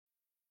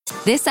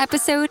This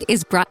episode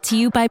is brought to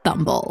you by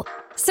Bumble.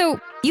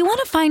 So, you want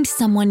to find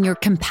someone you're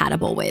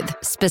compatible with,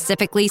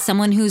 specifically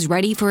someone who's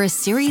ready for a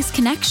serious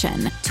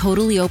connection,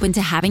 totally open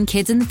to having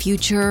kids in the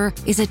future,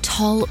 is a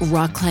tall,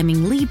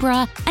 rock-climbing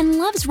Libra, and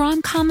loves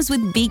rom-coms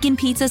with vegan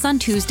pizzas on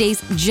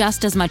Tuesdays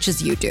just as much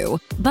as you do.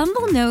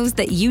 Bumble knows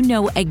that you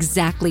know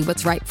exactly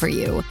what's right for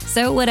you.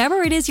 So whatever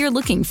it is you're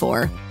looking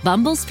for,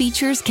 Bumble's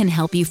features can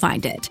help you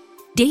find it.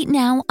 Date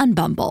now on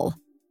Bumble.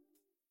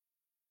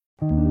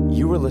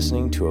 You are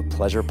listening to a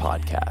Pleasure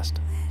podcast.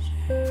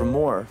 For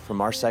more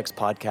from our Sex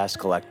Podcast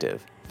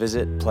Collective,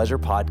 visit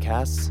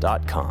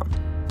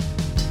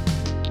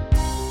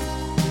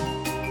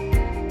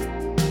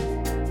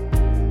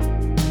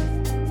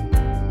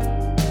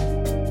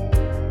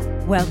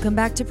pleasurepodcasts.com. Welcome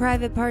back to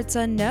Private Parts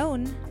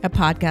Unknown, a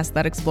podcast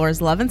that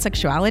explores love and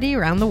sexuality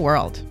around the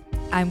world.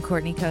 I'm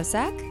Courtney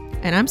Kosak.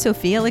 And I'm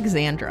Sophia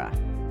Alexandra.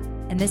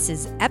 And this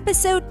is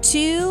episode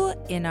 2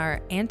 in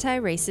our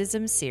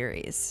anti-racism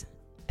series.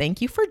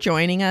 Thank you for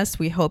joining us.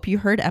 We hope you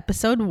heard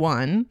episode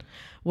 1,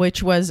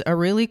 which was a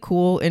really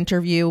cool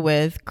interview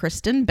with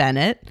Kristen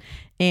Bennett.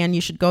 And you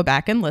should go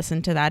back and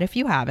listen to that if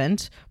you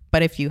haven't.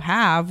 But if you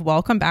have,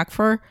 welcome back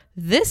for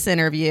this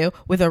interview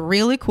with a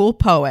really cool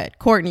poet.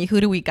 Courtney,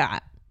 who do we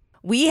got?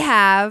 We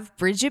have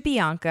Bridget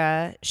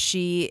Bianca.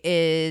 She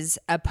is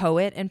a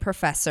poet and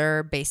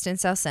professor based in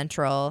South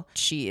Central.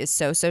 She is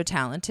so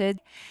talented.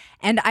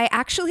 And I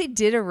actually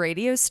did a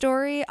radio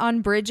story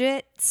on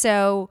Bridget,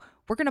 so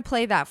we're going to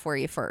play that for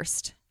you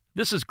first.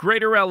 This is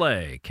Greater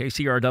LA,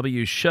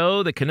 KCRW's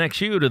show that connects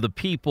you to the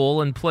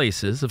people and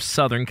places of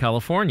Southern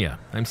California.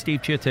 I'm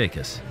Steve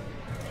Chiatakis.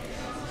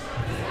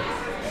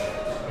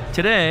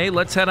 Today,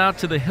 let's head out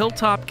to the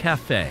Hilltop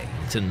Cafe.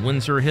 It's in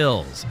Windsor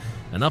Hills,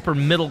 an upper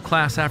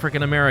middle-class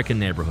African-American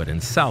neighborhood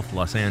in South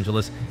Los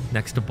Angeles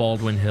next to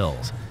Baldwin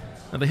Hills.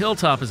 Now, the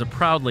Hilltop is a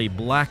proudly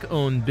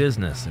black-owned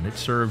business, and it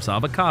serves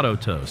avocado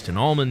toast and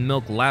almond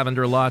milk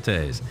lavender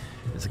lattes.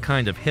 It's a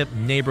kind of hip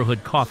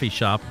neighborhood coffee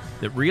shop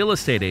that real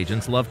estate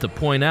agents love to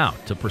point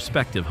out to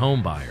prospective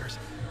home buyers.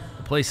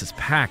 The place is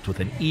packed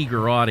with an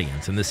eager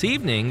audience, and this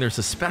evening there's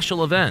a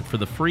special event for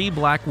the Free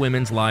Black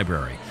Women's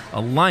Library.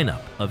 A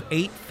lineup of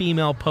 8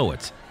 female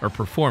poets are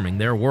performing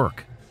their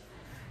work.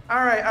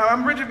 All right,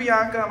 I'm Bridget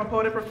Bianca. I'm a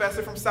poet and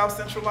professor from South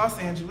Central Los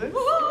Angeles.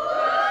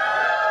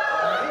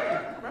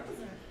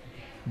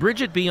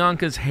 Bridget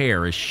Bianca's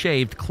hair is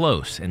shaved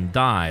close and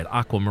dyed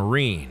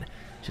aquamarine.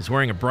 She's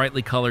wearing a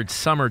brightly colored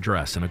summer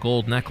dress and a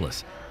gold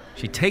necklace.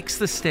 She takes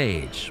the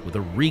stage with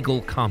a regal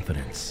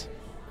confidence.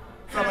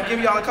 So I'm going to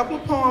give y'all a couple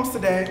of poems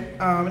today,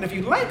 and if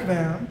you like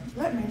them,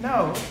 let me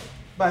know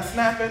by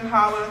snapping,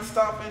 hollering,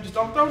 stomping. Just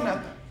don't throw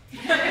nothing. You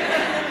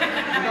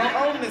don't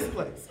own this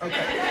place,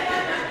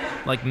 okay?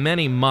 Like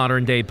many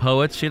modern-day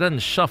poets, she doesn't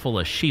shuffle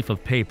a sheaf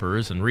of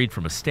papers and read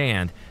from a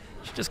stand.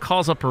 She just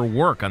calls up her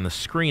work on the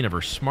screen of her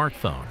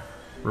smartphone.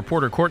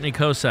 Reporter Courtney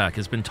Kosak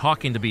has been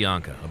talking to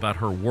Bianca about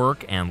her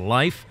work and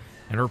life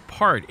and her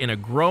part in a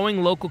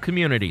growing local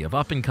community of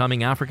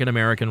up-and-coming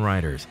African-American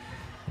writers.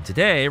 And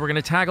today, we're going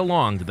to tag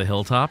along to the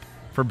Hilltop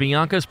for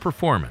Bianca's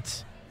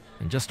performance.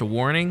 And just a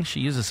warning,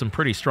 she uses some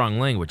pretty strong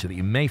language that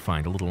you may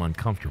find a little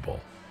uncomfortable.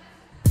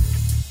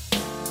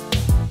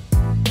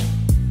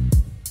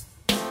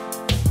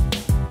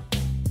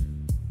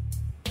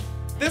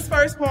 This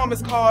first poem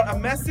is called A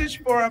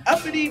Message for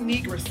Uppity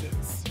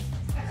Negresses.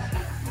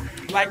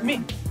 Like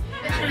me.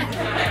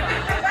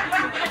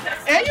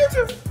 And you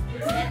too.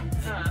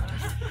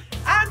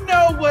 I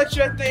know what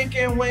you're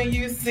thinking when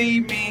you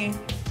see me.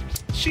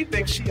 She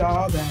thinks she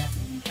all that.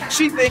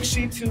 She thinks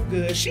she too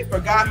good. She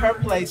forgot her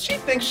place. She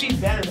thinks she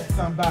better than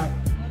somebody.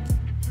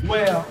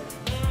 Well,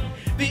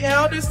 the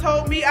elders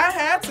told me I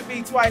had to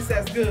be twice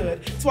as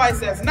good,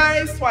 twice as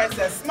nice, twice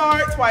as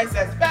smart, twice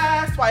as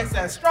fast, twice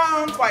as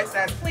strong, twice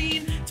as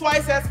clean,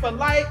 twice as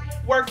polite,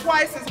 work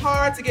twice as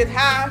hard to get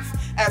half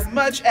as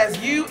much as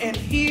you, and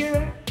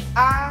here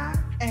I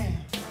am.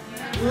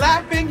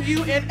 Lapping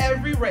you in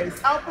every race,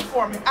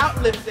 outperforming,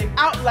 outlifting,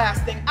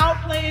 outlasting,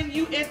 outplaying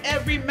you in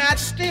every match,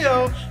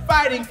 still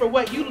fighting for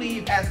what you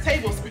leave as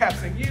table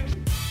scraps, and you.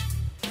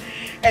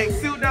 A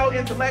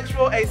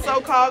pseudo-intellectual, a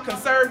so-called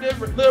conservative,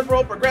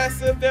 liberal,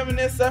 progressive,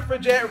 feminist,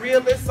 suffragette,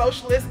 realist,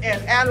 socialist,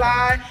 and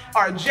ally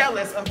are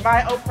jealous of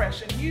my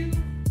oppression. You.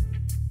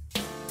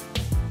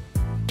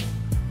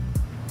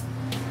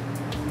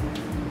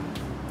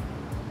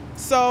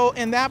 So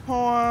in that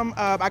poem,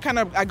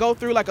 I go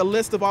through like a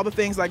list of all the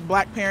things like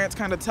black parents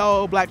kind of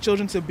tell black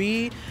children to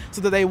be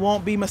so that they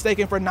won't be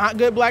mistaken for not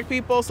good black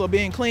people. So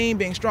being clean,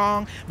 being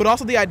strong, but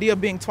also the idea of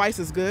being twice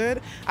as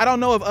good. I don't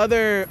know if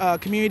other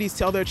communities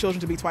tell their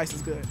children to be twice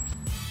as good.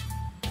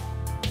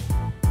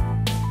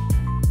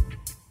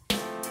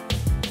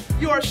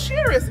 Your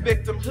sheerest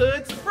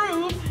victimhood to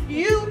prove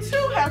you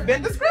too have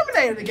been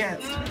discriminated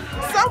against.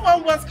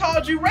 Someone once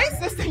called you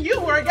racist and you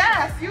were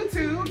aghast. You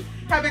too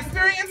have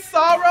experienced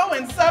sorrow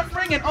and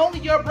suffering, and only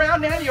your brown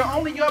nanny or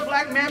only your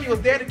black mammy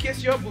was there to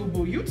kiss your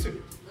boo-boo. You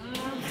too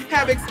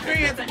have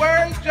experienced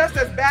words just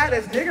as bad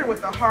as nigger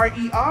with a hard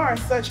ER,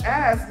 such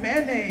as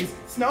mayonnaise,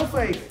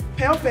 snowflake,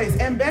 Paleface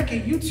and Becky,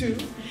 you two,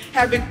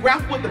 having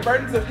grappled with the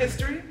burdens of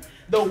history,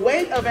 the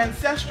weight of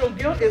ancestral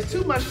guilt is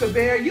too much to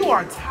bear. You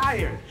are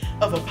tired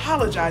of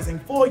apologizing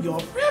for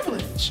your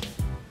privilege.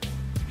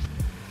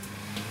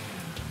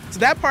 So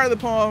that part of the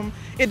poem,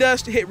 it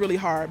does hit really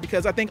hard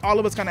because I think all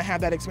of us kind of have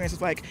that experience.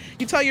 It's like,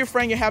 you tell your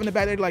friend you're having a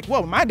bad day, like,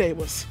 whoa, my day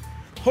was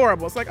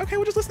horrible. It's like, okay,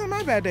 well, just listen to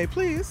my bad day,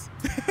 please.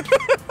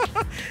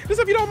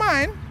 Just if you don't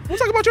mind. We'll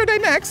talk about your day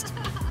next.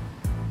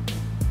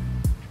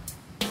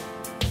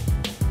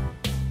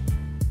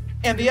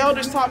 And the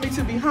elders taught me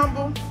to be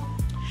humble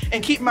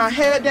and keep my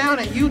head down,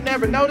 and you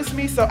never notice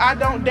me, so I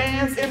don't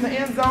dance in the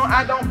end zone.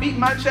 I don't beat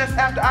my chest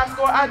after I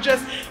score. I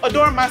just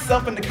adorn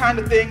myself in the kind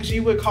of things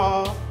you would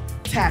call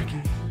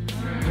tacky,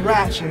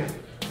 ratchet,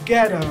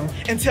 ghetto,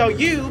 until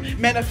you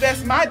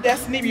manifest my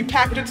destiny,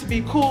 repackage it to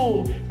be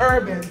cool,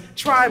 urban,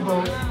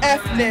 tribal,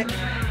 ethnic.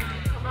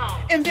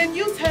 And then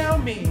you tell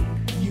me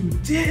you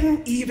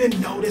didn't even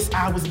notice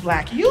I was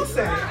black. You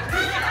say.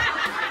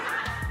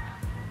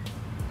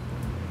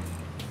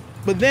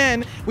 But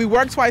then we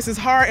work twice as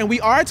hard and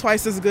we are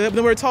twice as good, but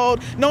then we're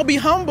told, no, be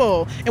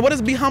humble. And what does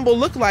be humble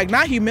look like?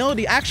 Not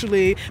humility,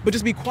 actually, but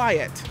just be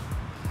quiet.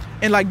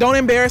 And like, don't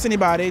embarrass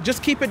anybody,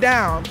 just keep it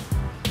down.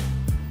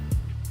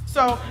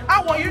 So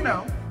I want you to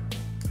know,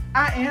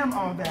 I am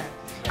all that.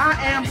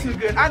 I am too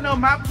good. I know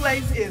my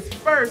place is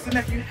first, and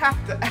if you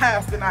have to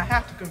ask, then I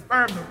have to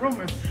confirm the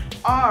rumors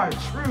are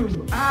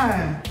true.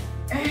 I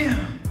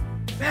am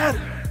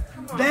better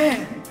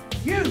than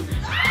you.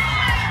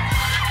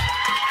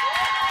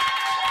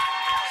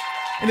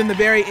 And then the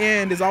very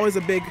end is always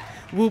a big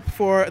whoop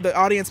for the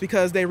audience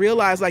because they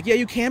realize, like, yeah,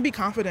 you can be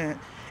confident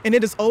and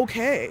it is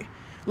okay.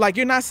 Like,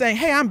 you're not saying,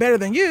 hey, I'm better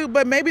than you,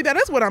 but maybe that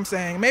is what I'm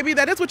saying. Maybe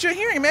that is what you're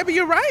hearing. Maybe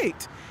you're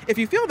right if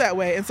you feel that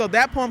way. And so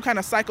that poem kind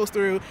of cycles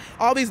through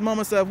all these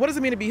moments of what does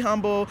it mean to be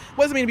humble?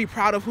 What does it mean to be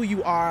proud of who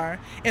you are?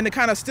 And to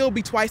kind of still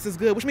be twice as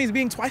good, which means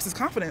being twice as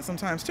confident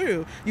sometimes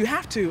too. You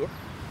have to.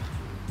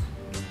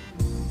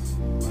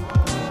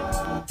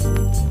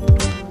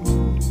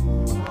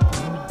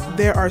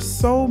 There are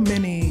so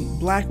many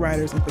Black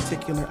writers in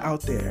particular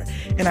out there,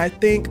 and I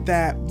think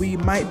that we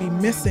might be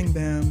missing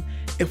them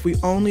if we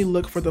only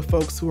look for the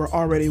folks who are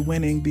already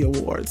winning the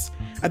awards.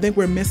 I think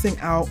we're missing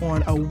out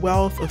on a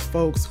wealth of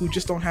folks who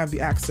just don't have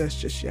the access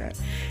just yet.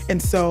 And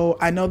so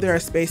I know there are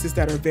spaces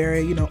that are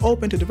very,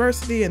 open to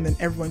diversity and then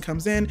everyone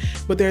comes in,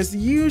 but there's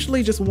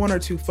usually just one or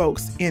two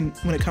folks in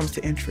when it comes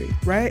to entry,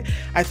 right?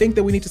 I think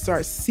that we need to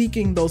start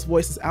seeking those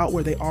voices out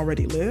where they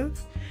already live.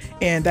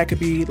 And that could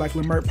be like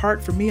Lamert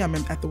Park for me. I'm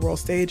at the World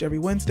Stage every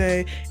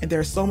Wednesday, and there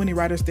are so many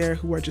writers there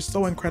who are just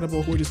so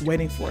incredible, who are just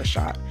waiting for a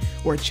shot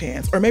or a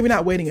chance, or maybe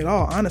not waiting at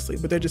all, honestly,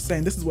 but they're just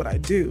saying, this is what I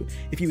do.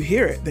 If you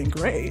hear it, then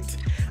great.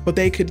 But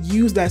they could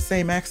use that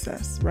same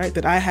access, right?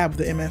 That I have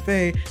the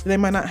MFA that they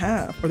might not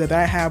have, or that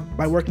I have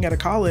by working at a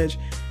college.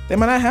 They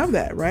might not have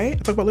that, right? I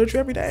talk about literature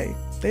every day.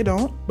 They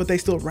don't, but they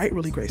still write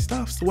really great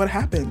stuff. So what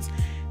happens?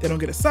 They don't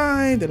get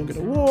assigned, they don't get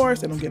awards,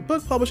 they don't get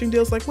book publishing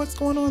deals. Like, what's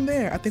going on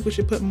there? I think we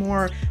should put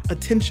more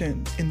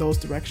attention in those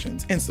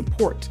directions and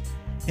support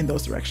in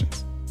those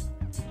directions.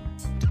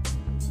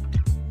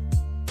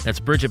 That's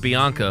Bridget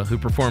Bianca, who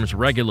performs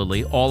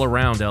regularly all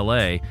around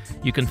LA.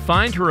 You can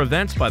find her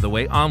events, by the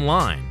way,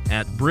 online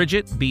at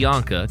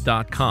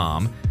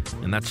bridgetbianca.com.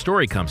 And that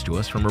story comes to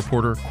us from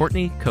reporter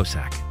Courtney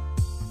Kosak.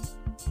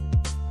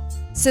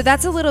 So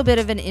that's a little bit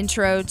of an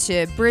intro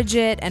to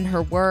Bridget and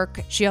her work.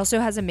 She also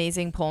has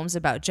amazing poems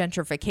about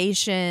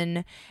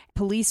gentrification,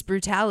 police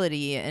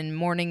brutality, and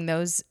mourning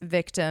those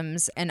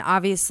victims. And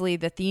obviously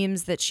the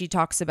themes that she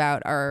talks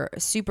about are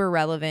super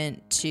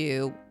relevant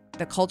to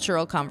the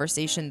cultural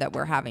conversation that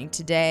we're having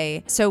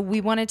today. So we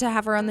wanted to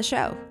have her on the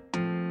show.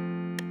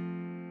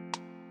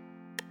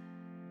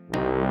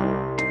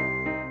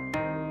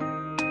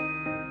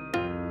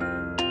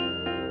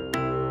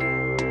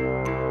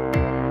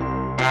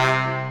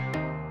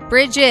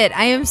 Bridget,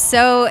 I am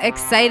so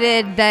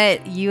excited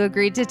that you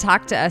agreed to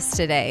talk to us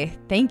today.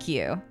 Thank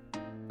you.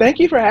 Thank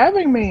you for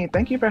having me.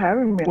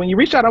 When you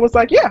reached out, I was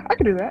like, yeah, I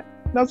can do that.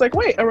 And I was like,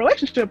 wait, a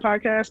relationship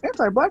podcast,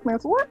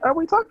 anti-Blackness, what are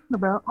we talking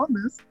about on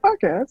this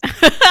podcast?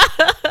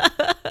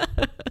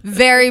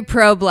 Very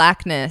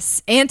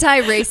pro-Blackness,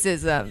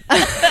 anti-racism.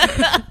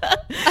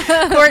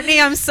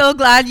 Courtney, I'm so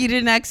glad you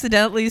didn't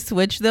accidentally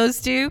switch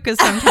those two, because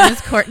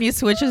sometimes Courtney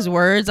switches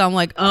words. I'm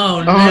like,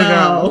 oh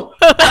no.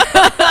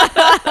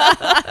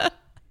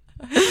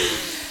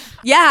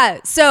 Yeah,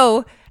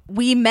 so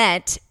we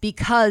met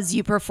because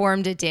you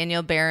performed at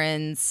Daniel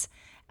Barron's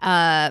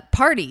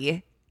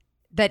party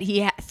that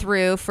he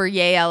threw for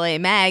Yay LA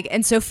Mag,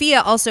 and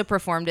Sophia also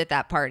performed at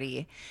that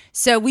party.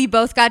 So we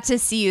both got to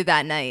see you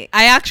that night.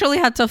 I actually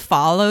had to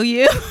follow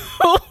you.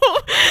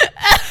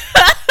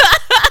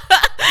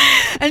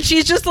 And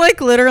she's just like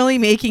literally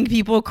making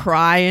people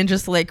cry and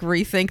just like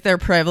rethink their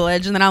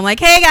privilege. And then I'm like,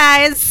 hey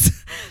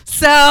guys,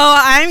 so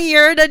I'm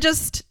here to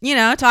just,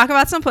 talk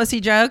about some pussy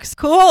jokes.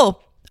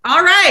 Cool.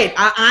 All right.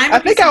 I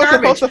think I was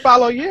supposed to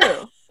follow you.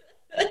 Oh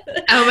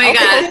my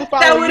God.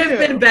 That would have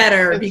been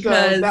better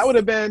because that would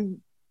have been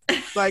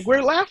Like,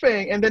 we're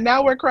laughing and then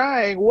now we're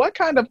crying. What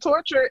kind of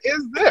torture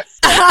is this?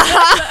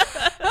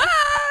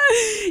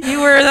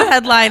 You were the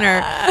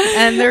headliner,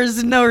 and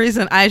there's no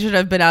reason I should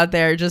have been out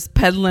there just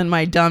peddling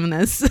my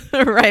dumbness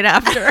right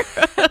after.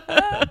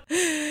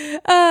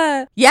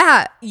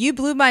 Yeah, you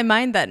blew my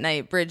mind that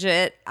night,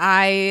 Bridget.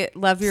 I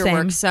love your Same.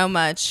 work so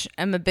much.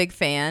 I'm a big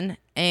fan.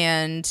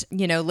 And,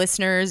 you know,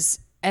 listeners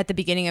at the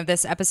beginning of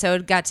this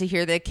episode got to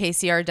hear the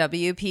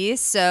KCRW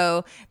piece.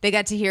 So they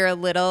got to hear a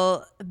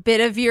little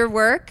bit of your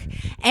work.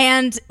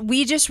 And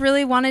we just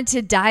really wanted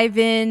to dive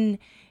in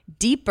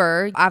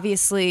deeper.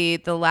 Obviously,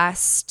 the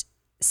last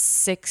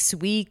 6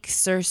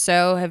 weeks or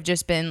so have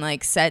just been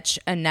like such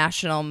a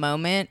national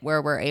moment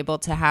where we're able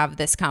to have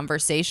this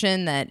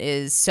conversation that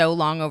is so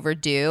long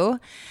overdue.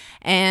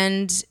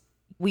 And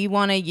we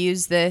want to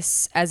use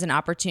this as an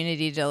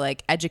opportunity to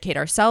like educate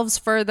ourselves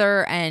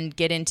further and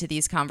get into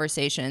these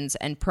conversations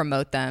and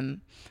promote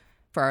them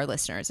for our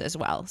listeners as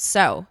well.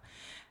 So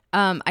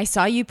I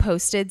saw you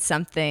posted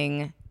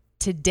something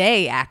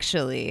today,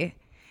 actually.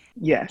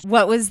 Yes.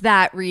 What was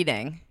that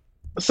reading?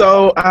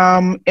 So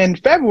in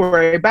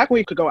February, back when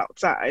we could go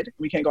outside,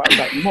 we can't go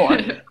outside anymore.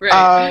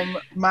 Right.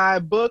 My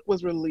book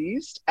was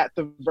released at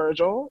the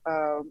Virgil,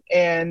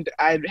 and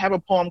I have a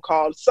poem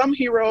called "Some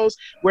Heroes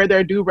Wear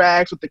Their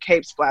Durags with the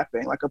Capes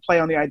Flapping," like a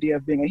play on the idea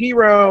of being a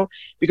hero,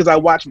 because I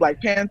watched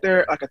Black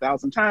Panther like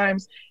 1,000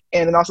 times.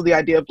 And then also the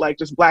idea of like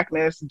just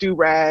blackness,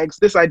 do-rags,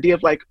 this idea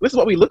of like, this is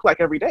what we look like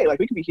every day. Like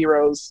we can be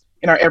heroes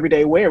in our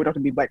everyday wear. We don't have to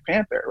be Black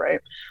Panther, right?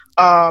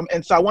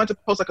 And so I wanted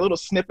to post like a little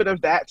snippet of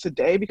that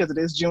today because it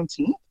is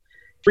Juneteenth.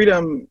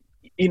 Freedom,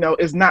 you know,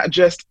 is not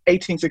just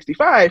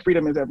 1865.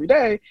 Freedom is every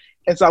day.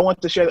 And so I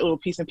wanted to share that little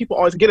piece, and people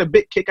always get a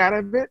big kick out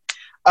of it.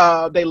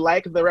 They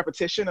like the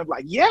repetition of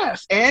like,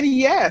 yes, and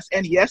yes,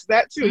 and yes,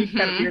 that too. You can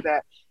kind of hear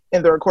that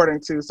in the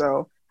recording too.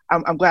 So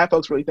I'm glad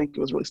folks really think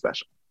it was really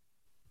special.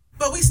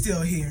 But we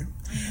still here.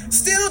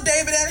 Still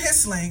David and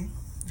his sling.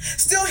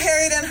 Still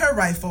Harriet and her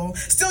rifle.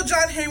 Still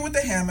John Henry with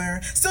the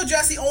hammer. Still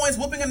Jesse Owens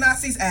whooping a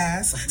Nazi's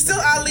ass. Still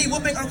Ali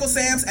whooping Uncle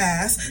Sam's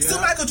ass. Still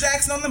Michael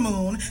Jackson on the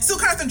moon. Still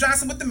Carson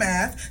Johnson with the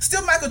math.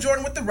 Still Michael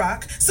Jordan with the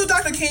rock. Still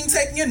Dr. King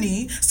taking your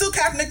knee. Still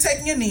Kaepernick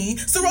taking your knee.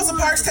 Still Rosa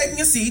Parks taking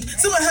your seat.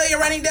 Still Mahalia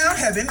running down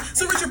heaven.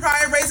 Still Richard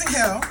Pryor raising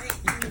hell.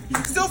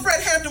 Still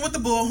Fred Hampton with the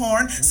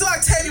bullhorn. Still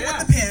Octavia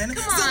with the pen.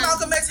 Still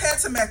Malcolm X head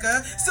to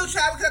Mecca. Still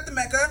Chadwick at the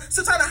Mecca.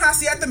 Still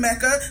Ta-Nehisi at the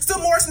Mecca. Still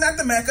Morrison at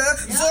the Mecca.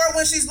 Zora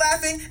when she's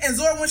laughing, and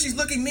Zora when she's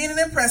looking mean and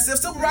impressive.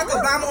 Still Barack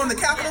Obama on the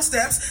Capitol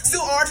steps.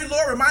 Still Audre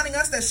Lorde reminding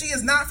us that she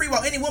is not free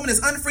while any woman is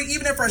unfree,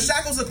 even if her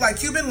shackles look like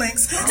Cuban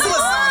links. Still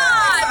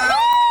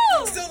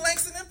Still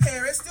Langston in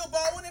Paris. Still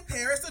Baldwin in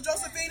Paris. Still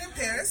Josephine in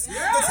Paris. The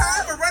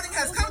time for running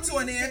has come to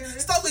an end.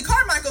 Stokely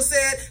Carmichael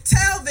said,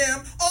 "Tell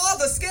them all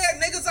the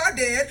scared niggas are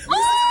dead."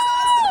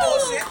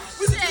 Bullshit.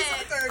 We should do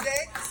some third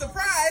day.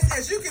 Surprise,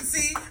 as you can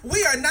see,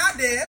 we are not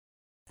dead.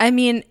 I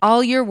mean,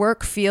 all your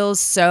work feels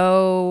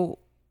so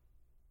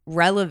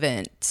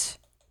relevant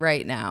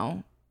right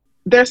now.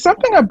 There's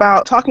something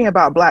about talking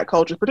about Black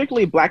culture,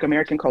 particularly Black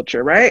American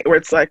culture, right? Where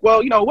it's like,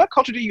 well, you know, what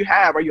culture do you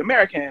have? Are you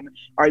American?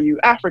 Are you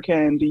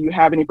African? Do you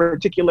have any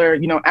particular,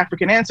 you know,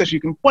 African ancestors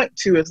you can point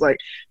to? It's like,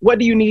 what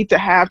do you need to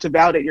have to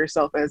validate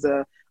yourself as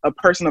a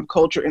person of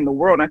culture in the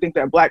world? And I think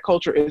that Black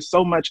culture is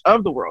so much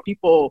of the world.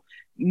 People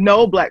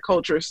know Black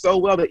culture so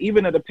well that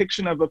even a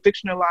depiction of a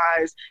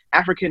fictionalized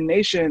African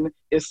nation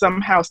is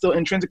somehow still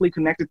intrinsically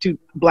connected to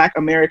Black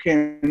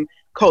American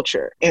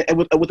culture, and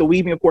with the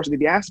weaving, of course, of the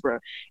diaspora.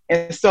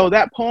 And so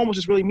that poem was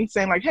just really me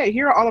saying like, hey,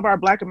 here are all of our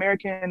Black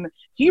American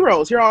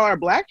heroes. Here are all our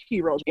Black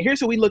heroes. And here's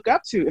who we look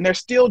up to. And they're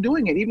still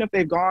doing it. Even if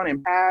they've gone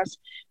and passed,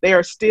 we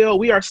are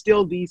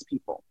still these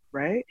people,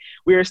 right?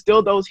 We are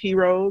still those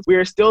heroes. We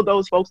are still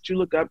those folks that you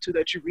look up to,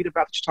 that you read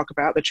about, that you talk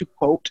about, that you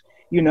quote.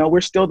 You know,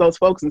 we're still those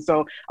folks. And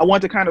so I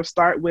want to kind of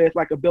start with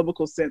like a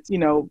biblical sense. You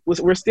know,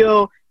 we're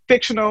still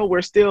fictional,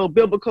 we're still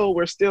biblical,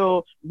 we're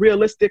still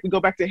realistic. We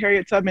go back to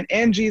Harriet Tubman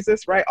and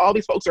Jesus, right? All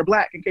these folks are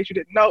Black, in case you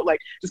didn't know, like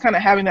just kind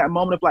of having that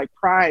moment of like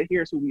pride,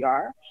 here's who we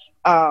are.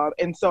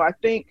 And so I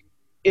think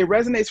it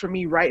resonates for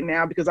me right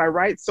now because I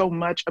write so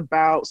much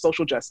about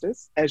social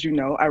justice. As you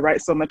know, I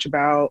write so much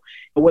about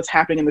what's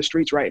happening in the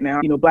streets right now.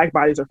 You know, Black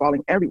bodies are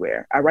falling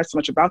everywhere. I write so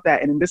much about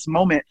that. And in this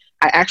moment,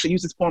 I actually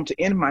use this poem to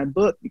end my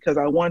book because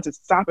I wanted to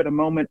stop at a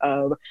moment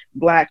of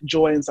Black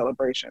joy and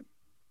celebration.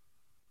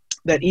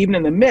 That even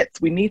in the midst,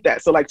 we need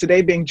that. So like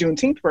today being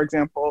Juneteenth, for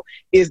example,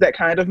 is that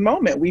kind of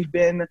moment. We've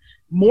been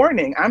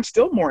mourning. I'm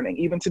still mourning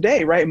even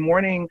today, right?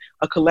 Mourning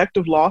a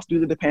collective loss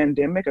due to the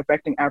pandemic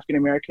affecting African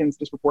Americans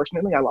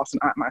disproportionately. I lost an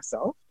aunt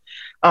myself.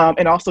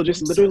 And also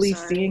just literally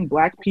seeing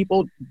Black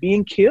people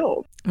being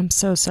killed. I'm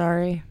so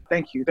sorry.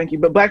 Thank you.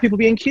 But Black people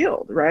being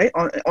killed, right?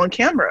 On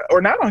camera,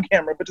 or not on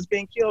camera, but just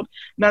being killed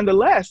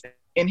nonetheless.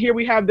 And here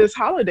we have this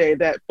holiday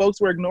that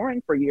folks were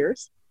ignoring for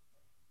years.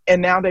 And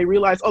now they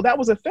realize, oh, that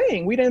was a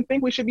thing. We didn't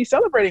think we should be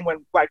celebrating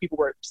when Black people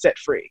were set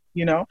free,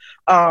 you know?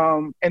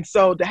 And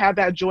so to have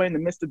that joy in the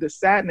midst of this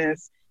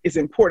sadness is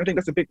important. I think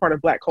that's a big part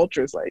of Black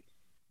culture. Is like,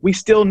 we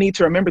still need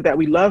to remember that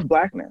we love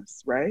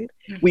Blackness, right?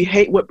 Mm-hmm. We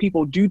hate what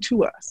people do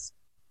to us.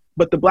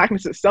 but the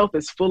Blackness itself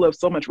is full of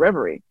so much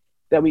reverie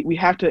that we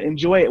have to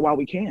enjoy it while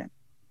we can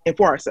and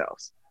for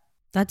ourselves.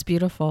 That's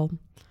beautiful.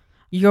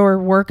 Your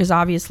work is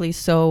obviously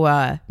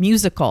so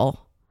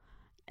musical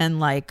and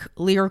like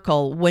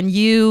lyrical. When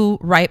you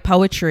write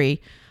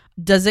poetry,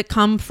 does it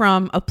come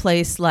from a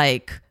place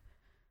like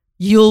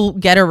you'll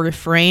get a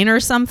refrain or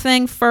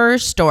something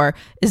first, or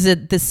is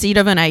it the seed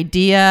of an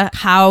idea?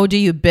 How do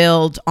you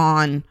build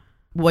on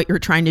what you're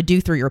trying to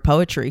do through your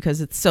poetry? Because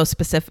it's so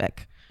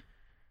specific.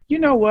 You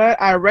know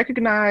what? I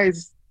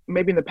recognize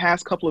maybe in the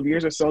past couple of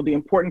years or so, the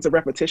importance of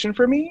repetition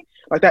for me,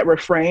 like that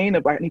refrain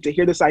of I need to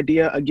hear this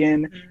idea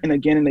again and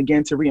again and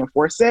again to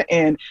reinforce it.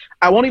 And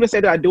I won't even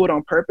say that I do it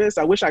on purpose.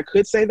 I wish I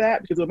could say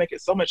that because it would make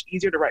it so much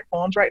easier to write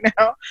poems right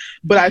now.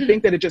 But I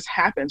think that it just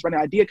happens, right?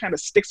 An idea kind of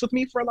sticks with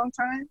me for a long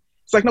time.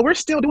 It's like, no, we're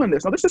still doing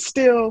this. No, this is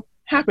still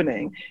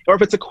happening. Or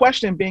if it's a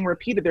question being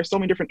repeated, there's so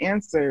many different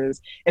answers.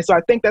 And so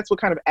I think that's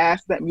what kind of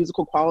adds that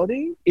musical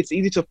quality. It's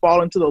easy to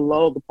fall into the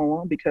lull of the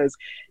poem because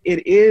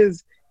it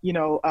is,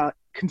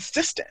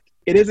 consistent.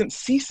 It isn't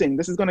ceasing.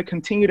 This is going to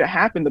continue to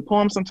happen. The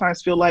poems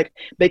sometimes feel like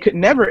they could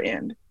never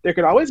end. There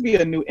could always be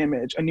a new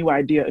image, a new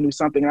idea, a new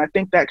something. And I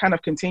think that kind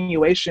of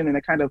continuation and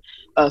a kind of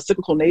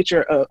cyclical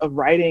nature of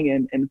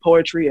writing and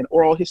poetry and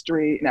oral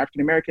history in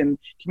African-American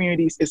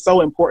communities is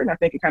so important. I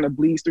think it kind of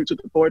bleeds through to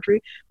the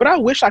poetry. But I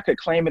wish I could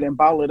claim it and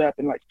bottle it up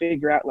and like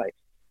figure out like,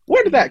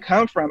 where did that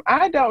come from?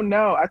 I don't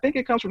know. I think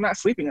it comes from not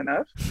sleeping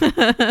enough.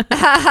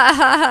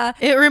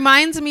 It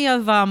reminds me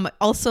of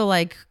also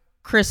like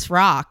Chris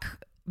Rock,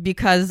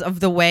 because of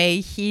the way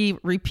he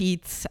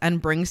repeats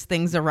and brings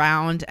things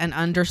around and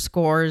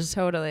underscores.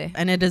 Totally.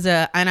 And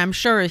and I'm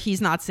sure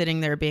he's not sitting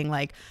there being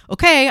like,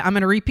 okay, I'm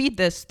going to repeat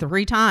this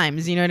 3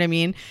 times. You know what I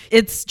mean?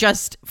 It's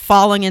just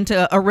falling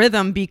into a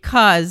rhythm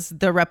because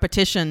the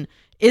repetition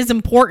is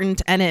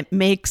important and it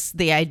makes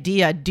the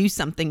idea do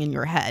something in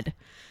your head.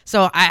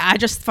 So I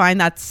just find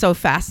that so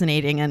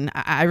fascinating. And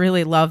I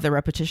really love the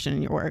repetition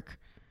in your work.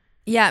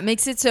 Yeah, it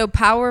makes it so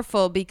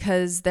powerful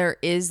because there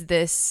is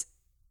this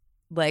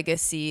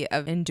legacy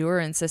of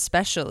endurance,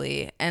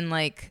 especially. And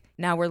like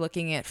now we're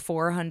looking at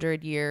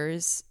 400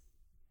 years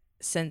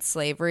since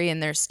slavery,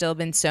 and there's still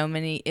been so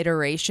many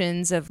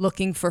iterations of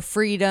looking for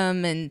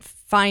freedom and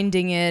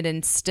finding it,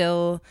 and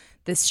still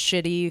this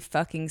shitty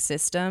fucking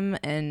system.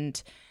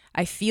 And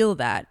I feel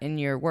that in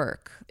your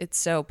work. It's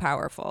so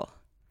powerful.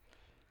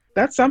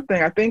 That's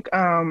something I think,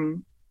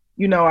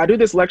 I do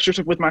this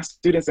lectureship with my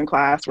students in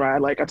class, right?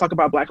 Like I talk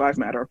about Black Lives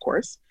Matter, of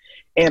course.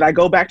 And I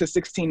go back to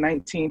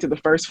 1619 to the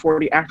first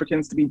 40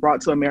 Africans to be brought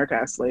to America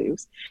as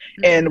slaves.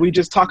 And we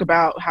just talk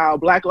about how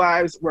Black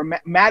lives were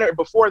mattered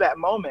before that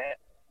moment,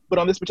 but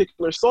on this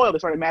particular soil, they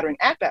started mattering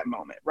at that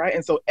moment, right?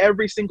 And so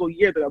every single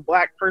year that a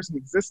Black person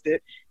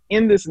existed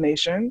in this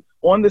nation,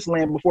 on this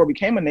land before it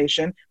became a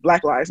nation,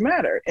 Black lives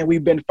matter. And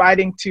we've been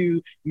fighting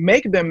to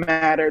make them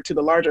matter to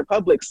the larger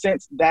public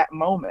since that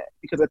moment.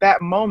 Because at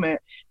that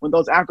moment, when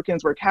those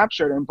Africans were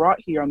captured and brought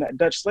here on that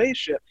Dutch slave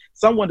ship,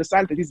 someone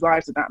decided that these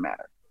lives did not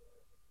matter.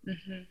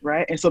 Mm-hmm.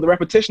 Right. And so the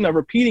repetition of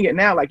repeating it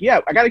now, like,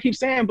 yeah, I got to keep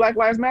saying Black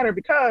Lives Matter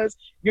because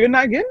you're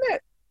not getting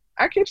it.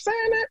 I keep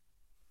saying it.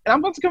 And I'm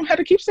going to have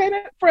to keep saying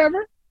it forever.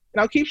 And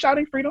I'll keep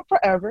shouting freedom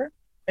forever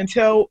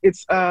until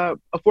it's a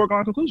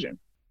foregone conclusion.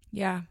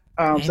 Yeah.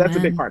 So that's a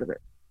big part of it.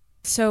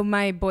 So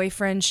my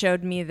boyfriend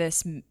showed me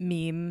this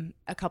meme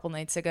a couple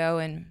nights ago,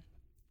 and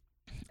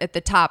at the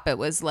top it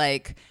was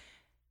like,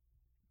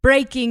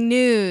 breaking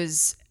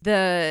news,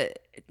 the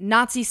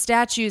Nazi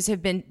statues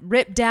have been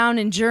ripped down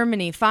in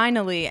Germany,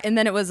 finally. And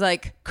then it was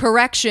like,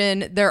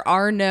 correction, there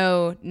are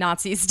no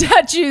Nazi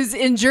statues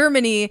in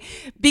Germany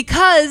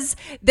because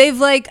they've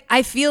like,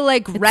 I feel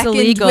like it's reckoned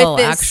illegal, with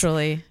this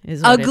actually,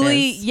 is what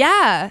ugly, it is.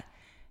 Yeah.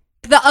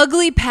 The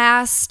ugly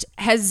past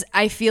has,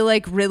 I feel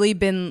like, really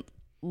been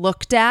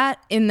looked at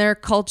in their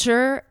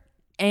culture,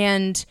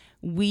 and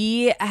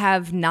we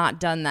have not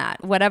done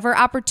that. Whatever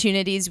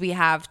opportunities we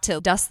have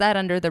to dust that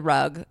under the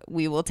rug,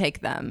 we will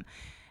take them.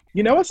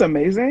 You know what's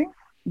amazing?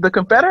 The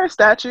Confederate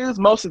statues,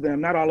 most of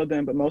them, not all of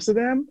them, but most of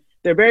them,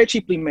 they're very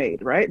cheaply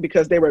made, right?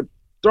 Because they were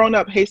thrown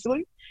up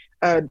hastily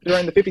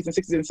during the 50s and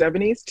 60s and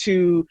 70s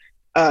to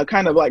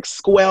kind of like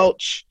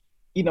squelch,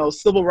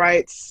 civil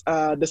rights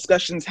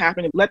discussions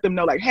happening. Let them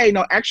know like, hey,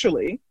 no,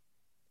 actually,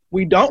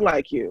 we don't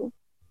like you.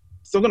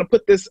 So we're going to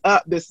put this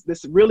up, this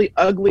really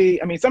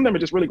ugly, I mean, some of them are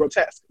just really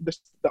grotesque. The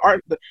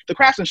art, the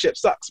craftsmanship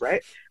sucks,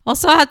 right?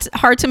 Also, it's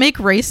hard to make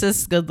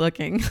racists good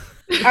looking.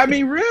 I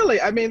mean, really,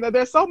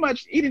 there's so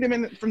much eating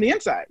them from the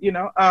inside,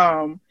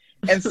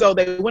 and so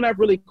they went up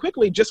really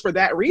quickly just for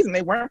that reason.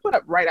 They weren't put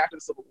up right after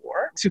the Civil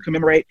War to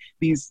commemorate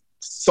these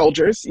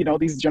soldiers,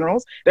 these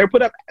generals. They were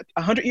put up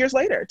 100 years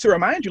later to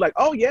remind you like,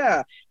 oh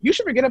yeah, you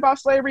should forget about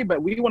slavery,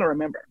 but we want to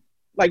remember.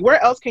 Like,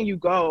 where else can you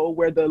go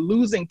where the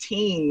losing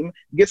team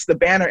gets the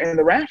banner and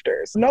the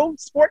rafters? No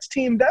sports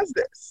team does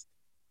this,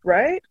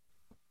 right?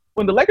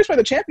 When the Lakers play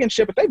the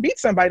championship, if they beat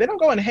somebody, they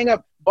don't go and hang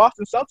up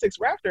Boston Celtics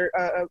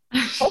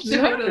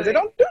posters. They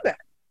don't do that.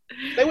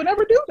 They would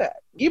never do that.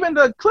 Even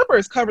the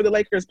Clippers cover the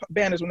Lakers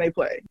banners when they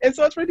play. And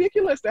so it's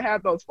ridiculous to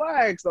have those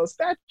flags, those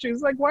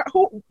statues. Like,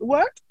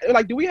 what?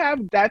 Like, do we have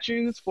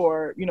statues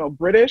for,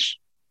 British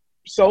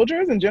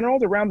soldiers and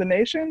generals around the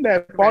nation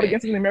that fought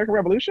against us in the American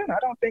Revolution? I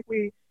don't think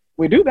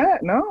we do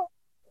that, no.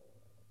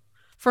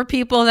 For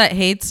people that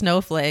hate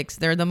snowflakes,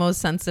 they're the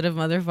most sensitive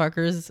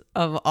motherfuckers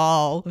of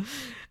all.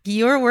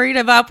 You're worried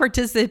about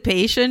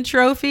participation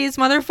trophies,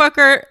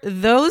 motherfucker.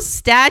 Those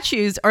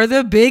statues are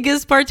the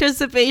biggest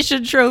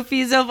participation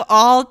trophies of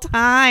all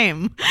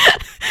time.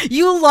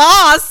 You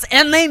lost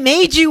and they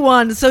made you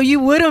one so you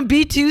wouldn't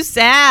be too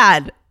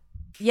sad.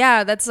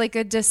 Yeah, that's like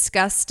a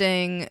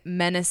disgusting,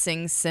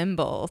 menacing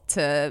symbol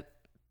to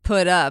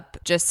put up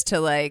just to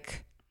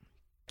like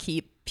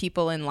keep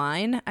people in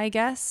line, I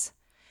guess.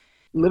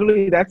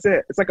 Literally, that's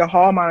it. It's like a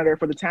hall monitor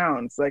for the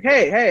town. It's like,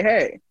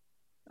 hey.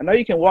 I know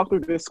you can walk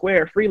through this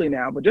square freely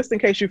now, but just in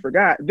case you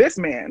forgot, this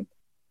man,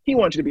 he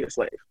wants you to be a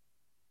slave.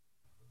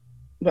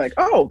 Like,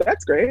 oh,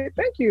 that's great.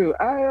 Thank you.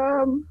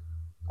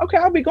 Okay,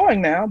 I'll be going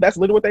now. That's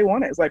literally what they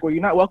wanted. It's like, well,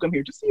 you're not welcome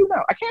here. Just so you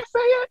know. I can't say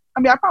it. I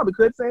mean, I probably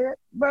could say it,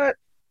 but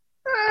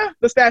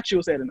the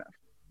statue said enough.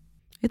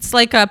 It's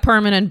like a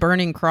permanent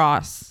burning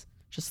cross.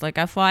 Just like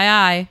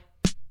FYI.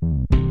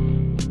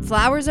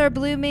 Flowers are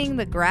blooming,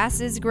 the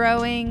grass is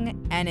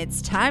growing, and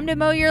it's time to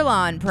mow your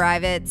lawn,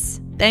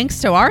 privates.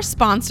 Thanks to our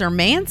sponsor,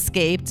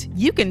 Manscaped,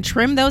 you can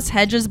trim those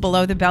hedges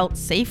below the belt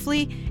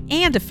safely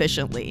and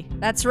efficiently.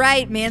 That's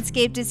right,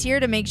 Manscaped is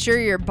here to make sure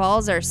your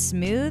balls are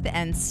smooth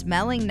and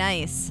smelling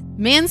nice.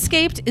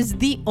 Manscaped is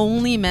the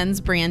only men's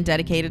brand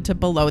dedicated to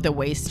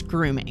below-the-waist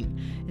grooming.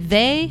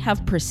 They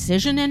have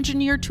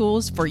precision-engineered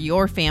tools for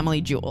your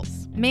family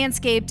jewels.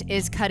 Manscaped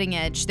is cutting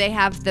edge. They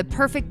have the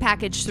Perfect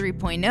Package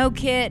 3.0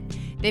 kit.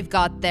 They've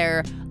got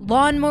their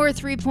Lawnmower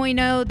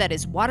 3.0 that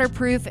is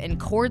waterproof and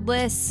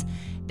cordless.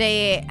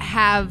 They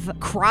have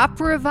Crop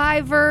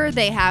Reviver.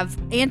 They have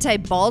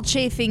anti-ball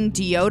chafing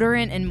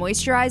deodorant and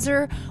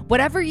moisturizer.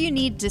 Whatever you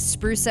need to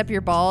spruce up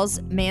your balls,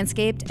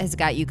 Manscaped has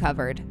got you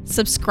covered.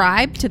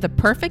 Subscribe to the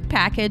Perfect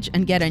Package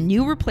and get a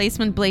new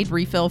replacement blade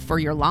refill for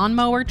your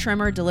lawnmower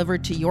trimmer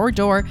delivered to your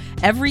door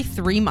every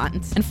 3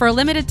 months. And for a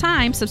limited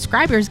time,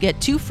 subscribers get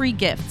 2 free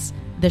gifts.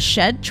 The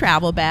Shed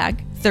Travel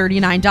Bag,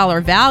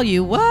 $39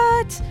 value,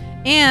 what?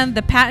 And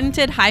the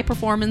patented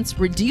high-performance,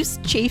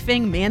 reduced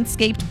chafing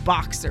Manscaped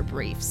boxer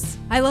briefs.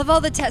 I love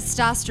all the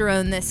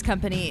testosterone this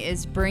company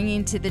is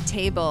bringing to the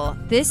table.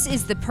 This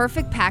is the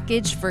perfect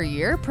package for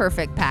your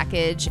perfect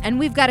package, and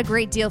we've got a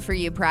great deal for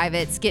you,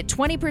 privates. Get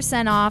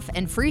 20% off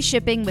and free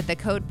shipping with the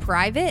code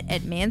PRIVATE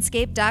at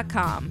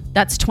manscaped.com.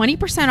 That's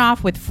 20%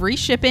 off with free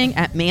shipping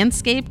at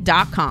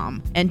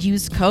manscaped.com and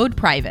use code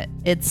PRIVATE.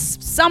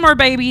 It's summer,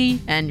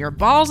 baby, and your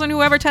balls and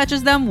whoever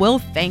touches them will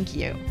thank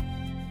you.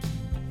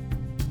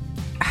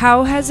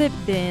 How has it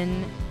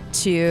been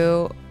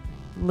to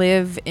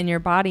live in your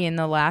body in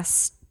the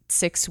last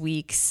 6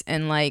 weeks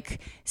and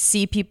like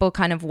see people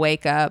kind of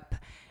wake up?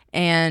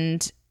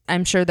 And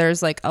I'm sure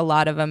there's like a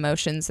lot of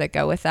emotions that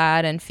go with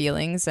that and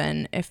feelings.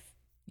 And if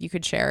you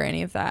could share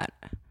any of that.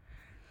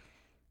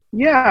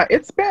 Yeah,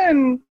 it's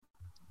been,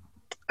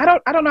 I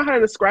don't know how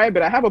to describe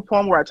it. I have a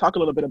poem where I talk a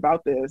little bit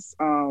about this.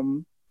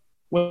 When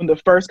the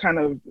first kind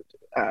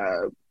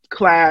of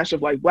clash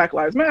of like Black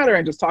Lives Matter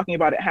and just talking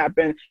about it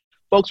happened,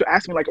 folks were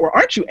asking me like, well,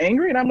 aren't you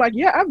angry? And I'm like,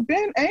 yeah, I've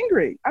been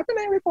angry. I've been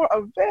angry for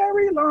a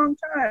very long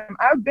time.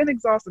 I've been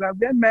exhausted. I've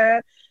been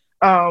mad.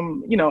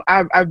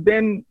 I've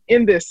been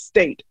in this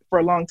state for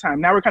a long time.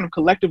 Now we're kind of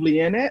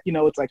collectively in it.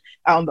 It's like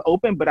out in the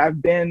open, but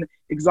I've been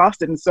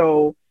exhausted. And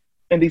so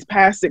in these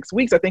past 6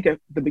 weeks, I think at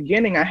the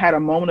beginning I had a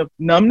moment of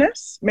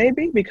numbness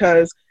maybe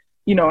because,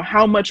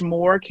 how much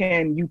more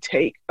can you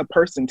take, a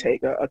person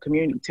take, a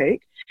community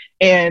take?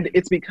 And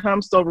it's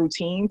become so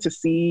routine to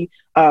see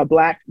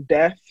Black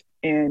death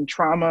and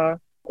trauma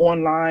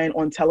online,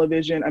 on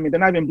television. I mean, they're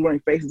not even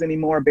blurring faces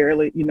anymore,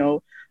 barely,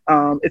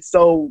 it's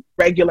so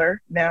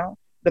regular now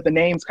that the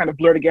names kind of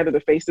blur together, the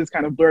faces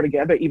kind of blur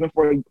together, even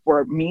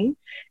for me.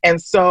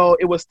 And so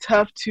it was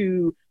tough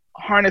to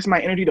harness my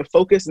energy to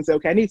focus and say,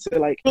 okay, I need to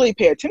like really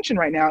pay attention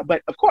right now.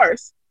 But of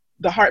course,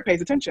 the heart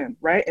pays attention,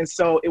 right? And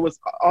so it was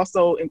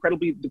also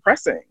incredibly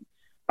depressing.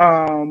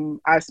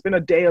 I spent a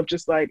day of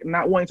just like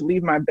not wanting to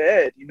leave my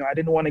bed. I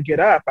didn't want to get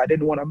up. I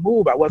didn't want to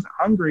move. I wasn't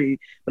hungry,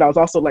 but I was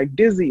also like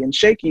dizzy and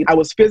shaky. I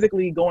was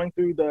physically going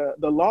through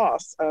the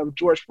loss of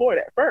George Floyd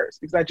at first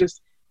because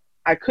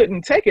I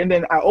couldn't take it. And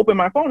then I opened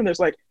my phone and there's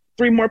like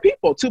 3 more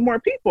people, 2 more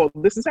people.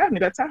 This is happening.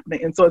 That's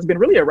happening. And so it's been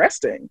really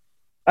arresting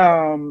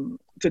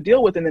to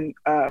deal with. And then,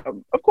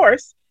 of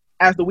course,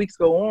 as the weeks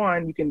go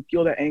on, you can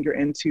feel that anger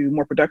into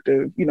more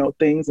productive,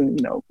 things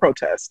and,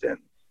 protest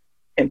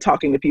and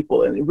talking to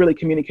people and really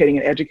communicating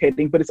and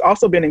educating. But it's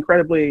also been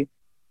incredibly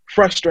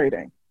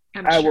frustrating,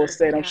 I will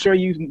say. And I'm sure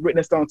you've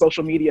witnessed on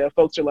social media,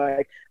 folks are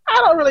like, I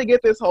don't really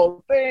get this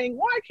whole thing.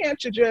 Why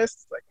can't you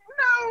just, like,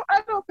 no,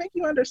 I don't think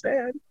you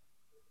understand.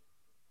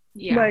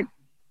 Yeah.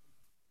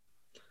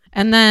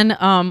 And then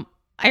I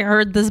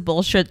heard this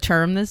bullshit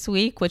term this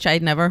week, which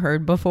I'd never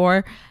heard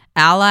before,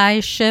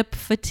 allyship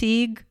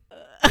fatigue.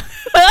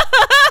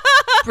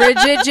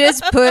 Bridget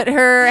just put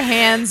her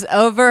hands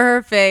over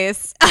her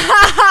face.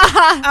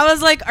 I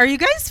was like, are you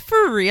guys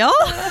for real?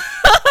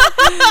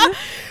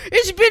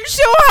 It's been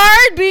so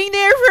hard being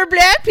there for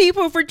Black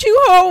people for 2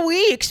 whole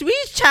weeks. We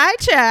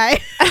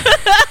chai.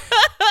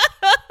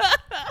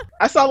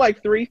 I saw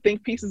like 3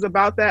 think pieces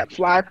about that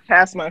fly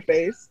past my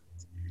face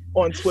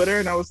on Twitter,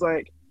 and I was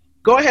like,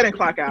 go ahead and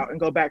clock out and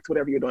go back to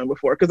whatever you're doing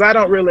before, because I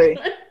don't really.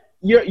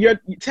 You're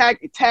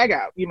tag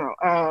out.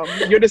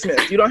 You're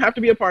dismissed. You don't have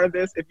to be a part of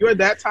this. If you're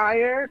that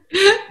tired,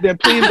 then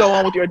please go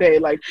on with your day.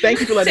 Like,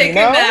 thank you for letting me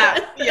know.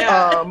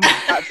 Yeah.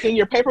 I've seen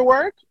your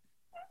paperwork.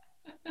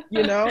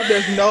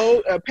 There's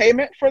no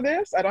payment for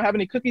this. I don't have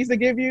any cookies to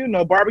give you.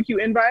 No barbecue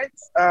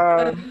invites.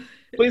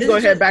 Please go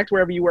ahead back to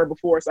wherever you were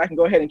before, so I can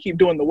go ahead and keep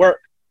doing the work.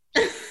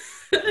 It's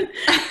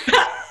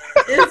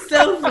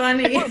so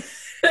funny.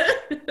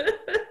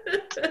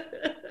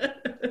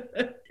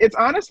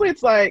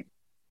 It's like,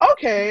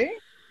 okay,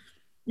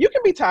 you can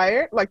be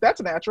tired. Like,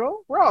 that's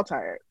natural. We're all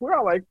tired. We're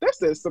all like,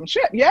 this is some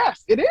shit.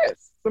 Yes, it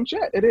is some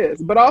shit. It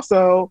is. But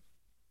also,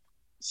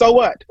 so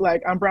what?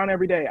 Like, I'm brown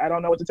every day. I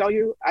don't know what to tell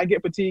you. I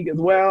get fatigue as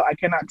well. I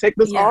cannot take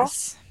this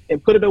off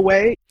and put it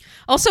away.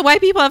 Also, white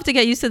people have to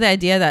get used to the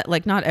idea that,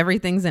 like, not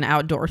everything's an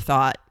outdoor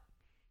thought.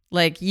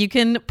 Like, you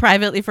can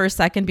privately for a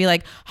second be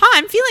like,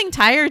 I'm feeling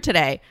tired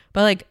today.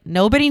 But, like,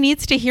 nobody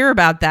needs to hear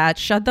about that.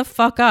 Shut the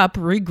fuck up,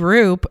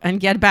 regroup, and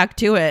get back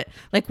to it.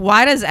 Like,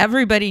 why does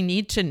everybody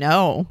need to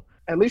know?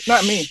 At least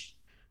not me.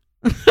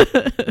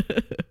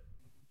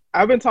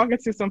 I've been talking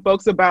to some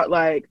folks about,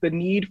 like, the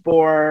need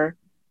for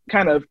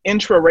kind of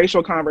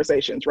intraracial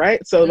conversations,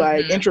 right? So,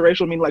 like,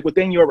 intraracial meaning, like,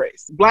 within your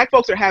race. Black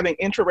folks are having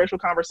intraracial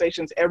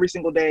conversations every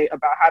single day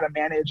about how to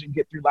manage and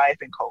get through life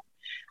and cope.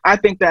 I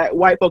think that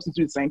white folks need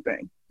to do the same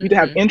thing. You need to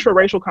have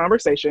intraracial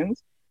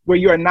conversations where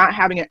you are not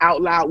having it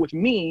out loud with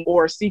me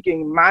or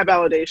seeking my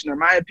validation or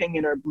my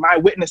opinion or my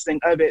witnessing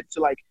of it to,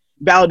 like,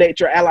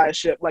 validate your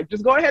allyship. Like,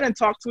 just go ahead and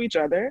talk to each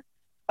other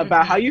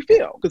about how you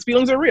feel, because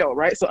feelings are real,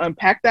 right? So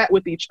unpack that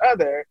with each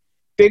other,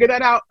 figure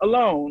that out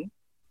alone,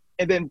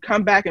 and then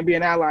come back and be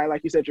an ally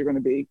like you said you're going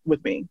to be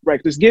with me,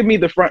 right? Just give me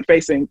the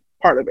front-facing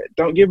part of it.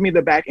 Don't give me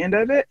the back end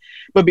of it.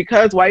 But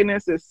because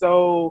whiteness is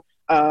so...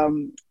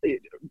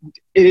 it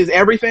is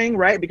everything,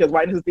 right? Because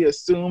whiteness is the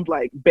assumed,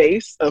 like,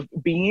 base of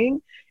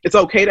being. It's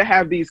okay to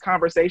have these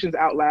conversations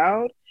out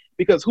loud,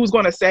 because who's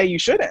going to say you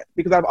shouldn't?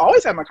 Because I've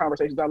always had my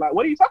conversations out loud.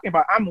 What are you talking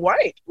about? I'm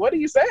white. What are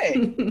you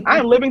saying?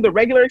 I'm living the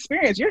regular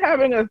experience. You're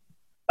having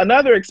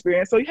another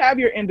experience. So you have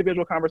your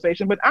individual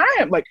conversation, but I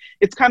am, like,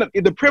 it's kind of,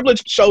 the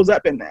privilege shows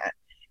up in that.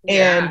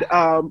 Yeah.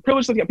 And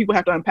privilege is something that people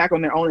have to unpack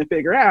on their own and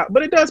figure out,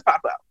 but it does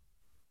pop up.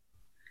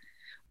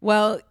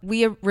 Well,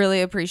 we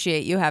really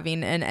appreciate you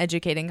having an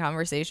educating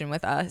conversation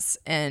with us.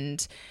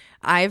 And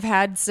I've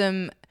had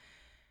some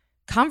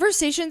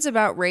conversations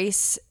about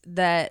race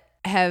that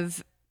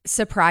have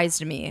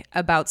surprised me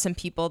about some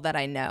people that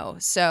I know.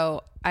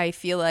 So I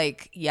feel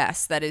like,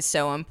 yes, that is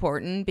so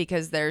important,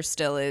 because there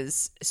still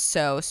is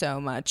so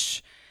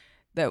much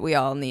that we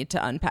all need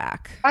to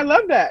unpack. I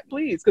love that,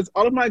 please, because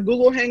all of my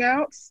Google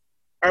Hangouts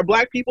are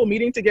Black people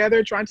meeting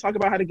together, trying to talk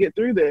about how to get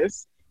through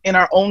this in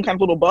our own kind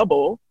of little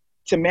bubble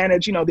to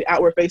manage, the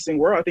outward facing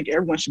world. I think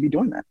everyone should be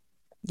doing that.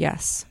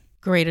 Yes.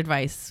 Great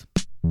advice.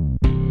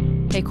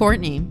 Hey,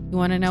 Courtney, you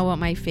want to know what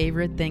my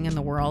favorite thing in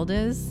the world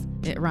is?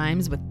 It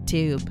rhymes with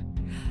tube.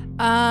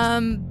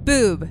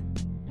 Boob.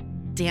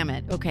 Damn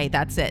it. Okay,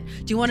 that's it.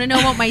 Do you want to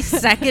know what my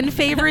second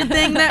favorite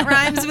thing that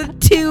rhymes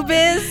with tube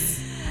is?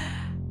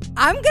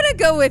 I'm going to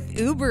go with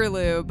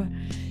Uberlube.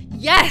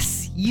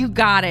 Yes, you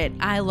got it.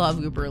 I love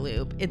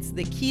Uberlube. It's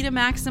the key to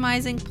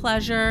maximizing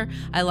pleasure.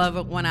 I love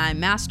it when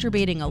I'm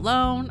masturbating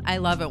alone. I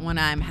love it when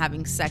I'm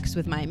having sex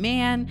with my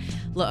man.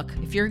 Look,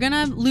 if you're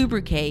gonna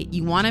lubricate,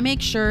 you wanna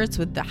make sure it's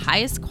with the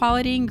highest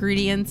quality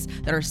ingredients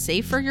that are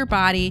safe for your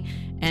body.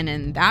 And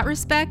in that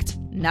respect,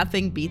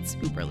 nothing beats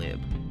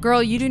Uberlube.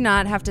 Girl, you do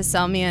not have to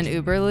sell me on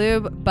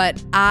Uberlube,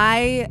 but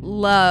I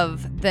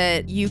love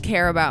that you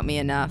care about me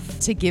enough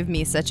to give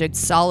me such a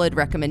solid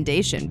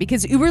recommendation,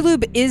 because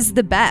Uberlube is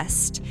the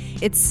best.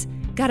 It's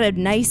got a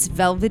nice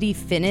velvety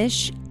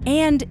finish,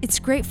 and it's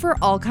great for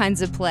all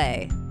kinds of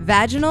play.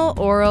 Vaginal,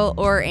 oral,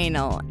 or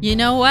anal. You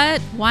know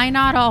what? Why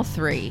not all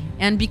three?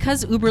 And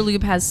because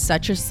Uberlube has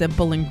such a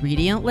simple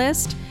ingredient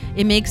list,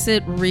 it makes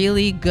it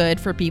really good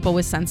for people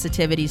with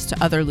sensitivities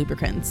to other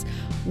lubricants,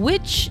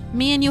 which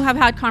me and you have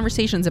had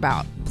conversations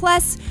about.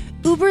 Plus,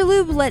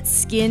 Uberlube lets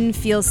skin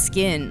feel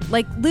skin.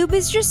 Like, lube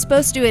is just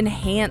supposed to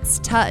enhance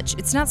touch.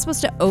 It's not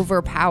supposed to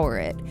overpower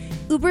it.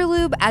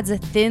 Uberlube adds a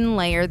thin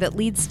layer that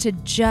leads to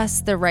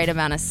just the right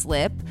amount of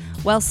slip,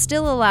 while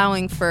still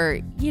allowing for,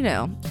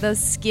 those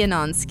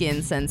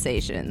skin-on-skin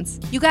sensations.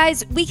 You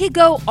guys, we could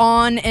go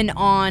on and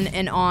on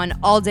and on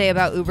all day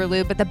about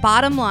Uberlube, but the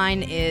bottom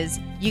line is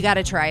you got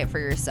to try it for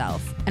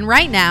yourself. And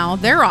right now,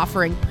 they're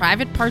offering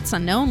Private Parts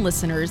Unknown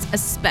listeners a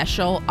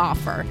special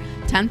offer.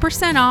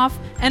 10% off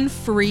and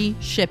free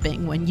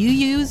shipping when you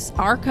use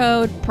our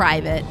code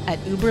PRIVATE at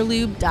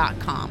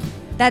uberlube.com.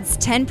 That's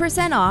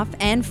 10% off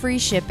and free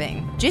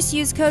shipping. Just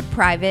use code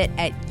PRIVATE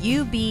at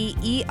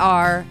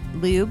uberlube.com.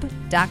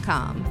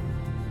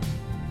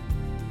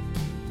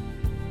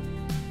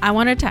 I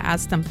wanted to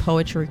ask them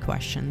poetry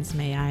questions,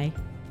 may I?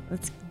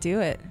 Let's do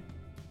it.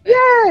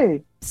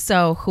 Yay!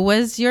 So, who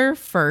was your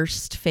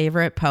first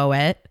favorite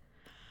poet?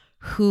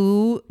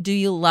 Who do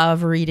you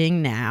love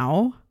reading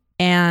now?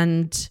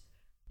 And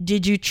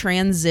did you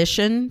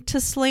transition to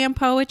slam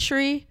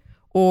poetry?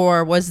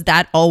 Or was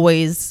that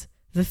always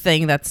the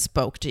thing that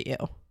spoke to you?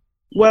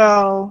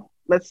 Well,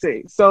 let's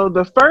see. So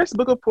the first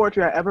book of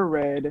poetry I ever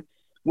read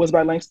was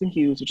by Langston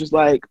Hughes, which is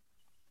like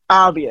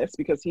obvious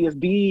because he is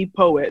the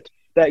poet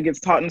that gets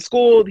taught in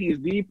school. He's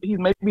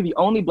maybe the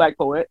only Black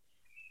poet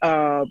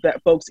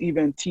that folks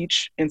even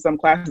teach in some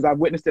classes. I've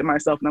witnessed it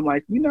myself, and I'm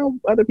like,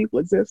 other people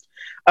exist.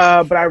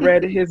 But I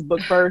read his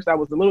book first. I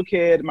was a little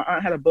kid. My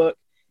aunt had a book.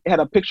 It had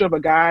a picture of a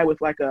guy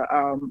with like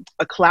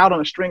a cloud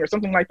on a string or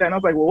something like that. And I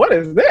was like, well, what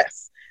is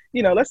this?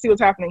 Let's see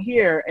what's happening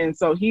here. And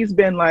so he's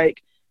been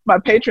like my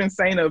patron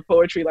saint of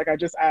poetry. Like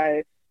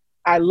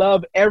I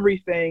love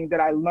everything that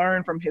I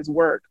learned from his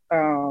work.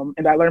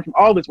 And I learned from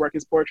all of his work,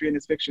 his poetry and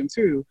his fiction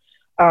too.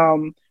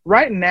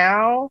 Right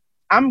now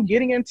I'm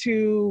getting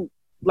into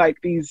like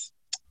these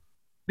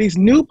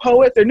new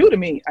poets. They're new to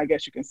me, I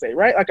guess you can say,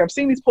 right? Like I'm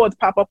seeing these poets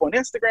pop up on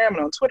Instagram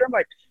and on Twitter. I'm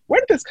like,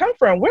 where did this come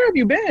from? Where have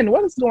you been?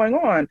 What is going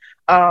on?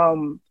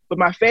 But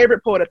my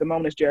favorite poet at the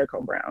moment is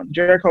Jericho Brown.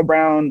 Jericho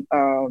Brown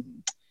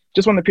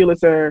just won the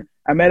Pulitzer.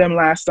 I met him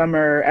last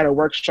summer at a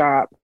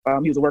workshop.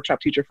 He was a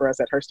workshop teacher for us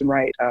at Hurston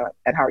Wright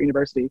at Howard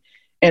University.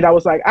 And I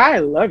was like, I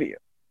love you.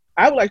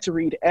 I would like to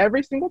read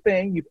every single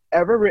thing you've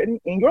ever written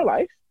in your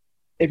life.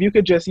 If you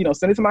could just,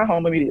 send it to my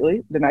home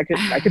immediately, then I could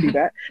do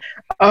that.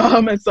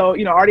 And so,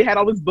 I already had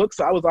all his books.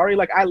 So I was already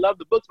like, I love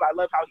the books, but I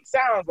love how he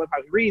sounds, love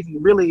how he reads.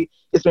 And really,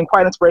 it's been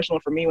quite inspirational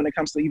for me when it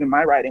comes to even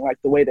my writing,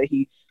 like the way that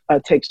he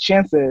takes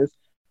chances.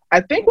 I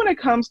think when it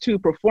comes to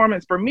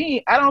performance, for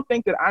me, I don't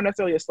think that I'm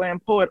necessarily a slam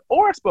poet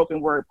or a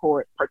spoken word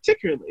poet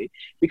particularly,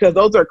 because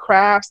those are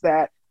crafts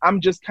that I'm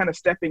just kind of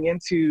stepping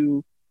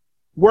into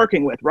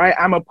working with, right?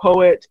 I'm a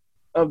poet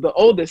of the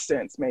oldest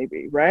sense,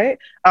 maybe, right?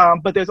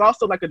 But there's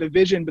also like a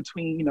division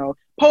between,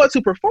 poets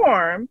who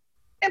perform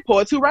and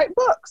poets who write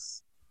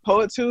books,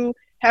 poets who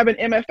have an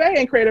MFA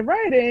in creative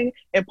writing,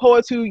 and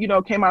poets who,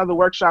 came out of the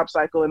workshop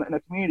cycle in a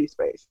community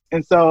space.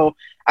 And so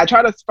I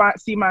try to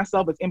see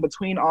myself as in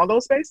between all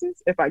those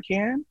spaces, if I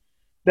can,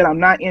 that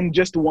I'm not in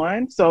just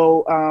one.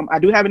 So I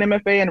do have an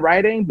MFA in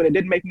writing, but it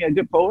didn't make me a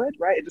good poet,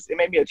 right? It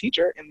made me a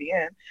teacher in the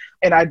end.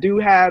 And I do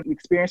have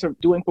experience of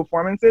doing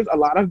performances, a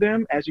lot of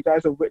them, as you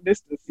guys have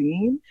witnessed and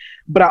seen.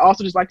 But I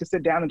also just like to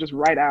sit down and just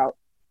write out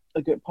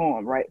a good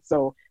poem, right?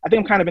 So I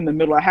think I'm kind of in the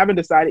middle. I haven't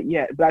decided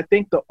yet, but I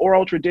think the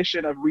oral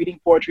tradition of reading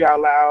poetry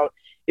out loud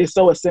is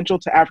so essential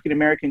to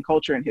African-American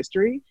culture and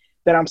history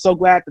that I'm so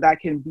glad that I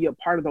can be a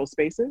part of those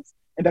spaces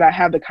and that I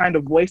have the kind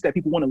of voice that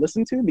people want to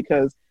listen to,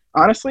 because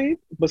honestly,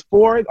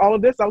 before all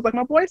of this, I was like,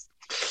 my voice,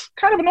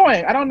 kind of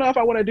annoying. I don't know if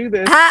I want to do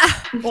this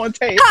on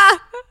tape.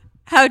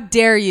 How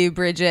dare you,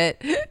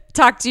 Bridget?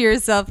 Talk to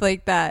yourself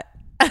like that.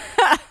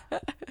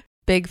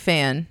 Big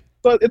fan.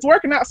 So it's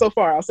working out so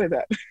far, I'll say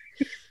that.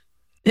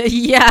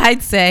 Yeah,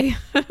 I'd say.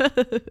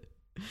 And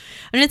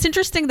it's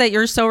interesting that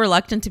you're so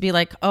reluctant to be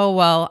like, oh,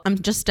 well, I'm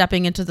just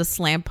stepping into the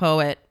slam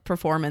poet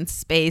performance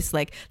space.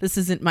 Like, this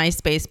isn't my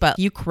space, but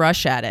you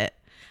crush at it.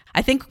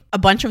 I think a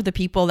bunch of the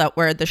people that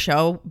were at the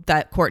show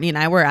that Courtney and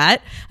I were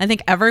at, I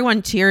think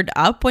everyone teared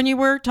up when you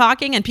were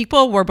talking, and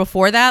people were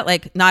before that,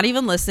 like, not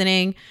even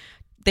listening.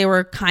 They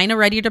were kind of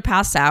ready to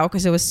pass out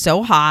because it was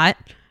so hot.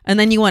 And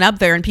then you went up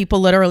there and people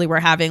literally were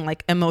having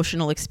like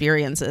emotional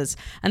experiences.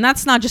 And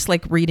that's not just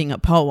like reading a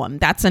poem.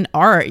 That's an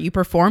art. You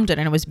performed it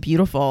and it was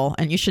beautiful.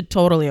 And you should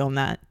totally own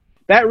that.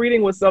 That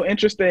reading was so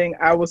interesting.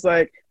 I was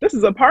like, this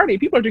is a party.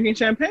 People are drinking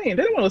champagne.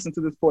 They don't want to listen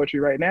to this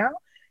poetry right now.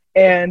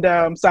 And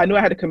so I knew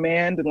I had to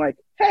command and like,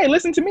 hey,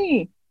 listen to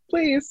me.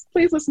 Please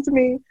listen to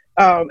me.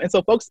 And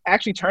so folks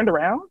actually turned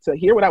around to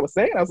hear what I was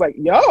saying. I was like,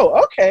 yo,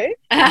 okay,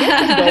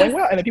 this is going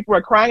well. And then people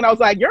were crying. And I was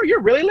like,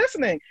 you're really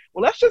listening.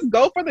 Well, let's just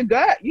go for the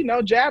gut,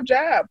 jab,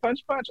 jab, punch,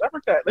 punch,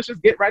 uppercut. Let's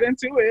just get right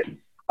into it.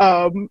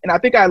 And I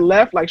think I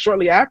left like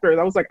shortly after.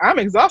 I was like, I'm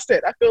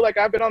exhausted. I feel like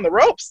I've been on the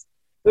ropes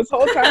this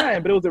whole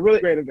time, but it was a really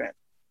great event.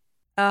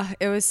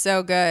 It was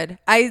so good.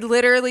 I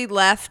literally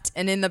left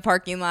and in the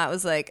parking lot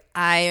was like,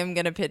 I am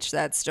going to pitch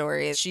that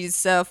story. She's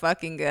so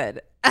fucking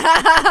good.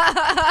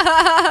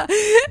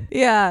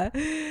 Yeah.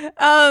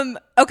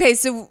 Okay,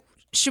 so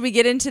should we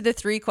get into the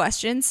 3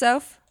 questions,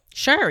 Soph?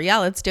 Sure. Yeah,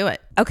 let's do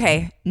it.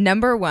 Okay.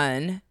 Number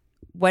 1,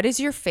 what is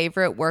your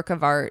favorite work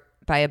of art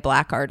by a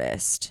Black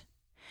artist?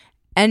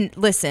 And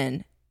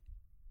listen,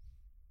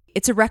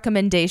 it's a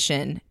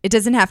recommendation. It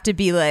doesn't have to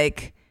be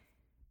like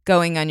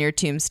going on your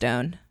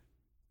tombstone.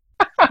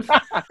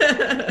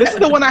 This is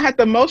the one I had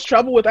the most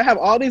trouble with. I have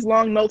all these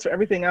long notes for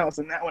everything else.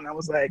 And that one I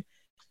was like,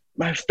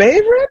 my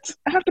favorite?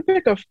 I have to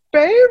pick a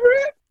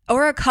favorite?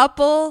 Or a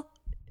couple?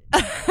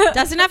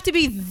 Doesn't have to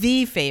be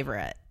the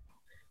favorite.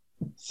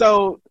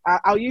 So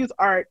I'll use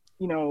art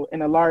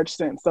in a large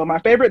sense. So my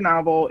favorite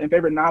novel and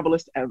favorite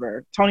novelist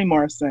ever, Toni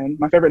Morrison.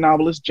 My favorite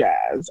novel is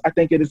Jazz. I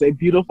think it is a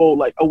beautiful,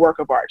 like a work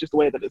of art, just the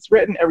way that it's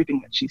written, everything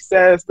that she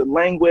says, the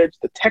language,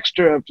 the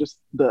texture of just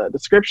the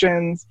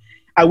descriptions.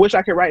 I wish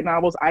I could write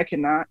novels. I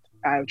cannot.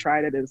 I've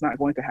tried it. It's not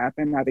going to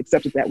happen. I've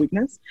accepted that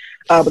weakness.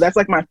 But that's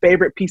like my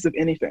favorite piece of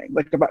anything.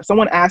 Like if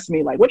someone asked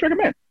me, like, what do you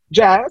recommend?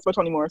 Jazz by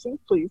Toni Morrison,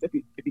 please, if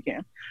you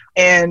can.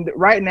 And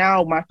right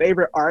now, my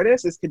favorite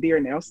artist is Kadir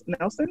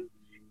Nelson.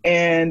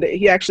 And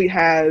he actually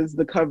has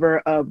the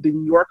cover of The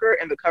New Yorker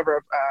and the cover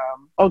of,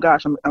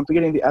 I'm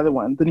forgetting the other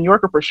one. The New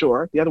Yorker for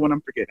sure. The other one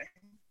I'm forgetting.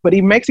 But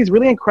he makes these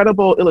really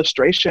incredible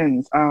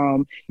illustrations.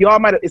 You all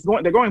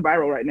they're going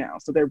viral right now.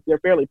 So they're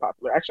fairly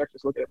popular. Actually, I can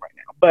just look at it right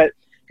now. But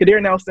Kadir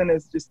Nelson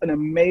is just an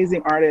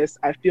amazing artist.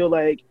 I feel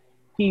like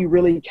he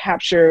really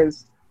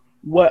captures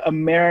what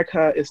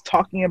America is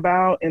talking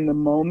about in the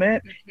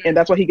moment. Mm-hmm. And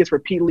that's why he gets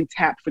repeatedly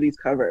tapped for these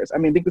covers. I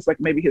mean, I think it's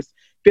like maybe his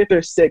 5th or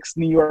 6th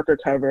New Yorker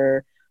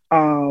cover.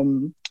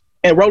 And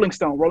Rolling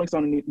Stone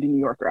and the New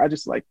Yorker. I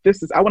just like,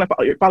 I want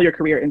to follow your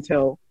career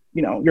until,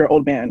 you're an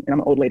old man and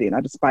I'm an old lady and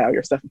I just buy all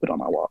your stuff and put it on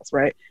my walls,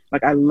 right?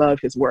 Like, I love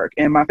his work.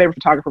 And my favorite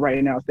photographer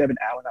right now is Devin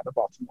Allen out of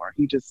Baltimore.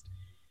 He just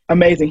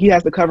amazing. He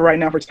has the cover right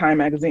now for Time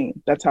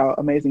magazine. That's how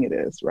amazing it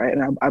is, right?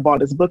 And I bought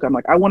his book. I'm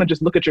like, I want to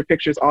just look at your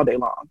pictures all day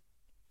long.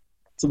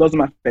 So those are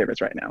my favorites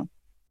right now.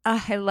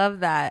 I love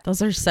that.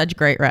 Those are such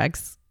great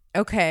recs.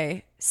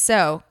 Okay,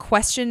 so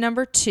question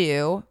number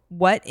 2,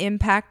 what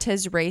impact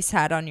has race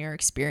had on your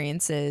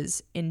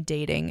experiences in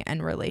dating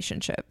and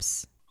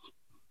relationships?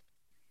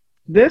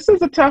 This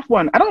is a tough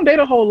one. I don't date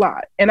a whole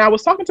lot. And I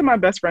was talking to my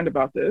best friend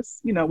about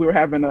this. We were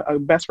having a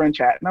best friend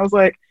chat. And I was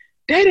like,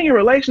 dating and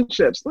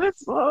relationships,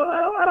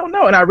 I don't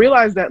know. And I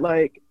realized that,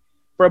 like,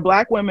 for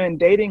Black women,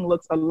 dating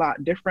looks a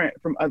lot different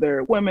from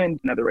other women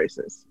and other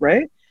races,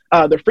 right?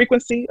 The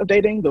frequency of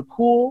dating, the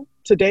pool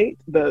to date,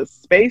 the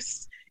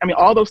space. I mean,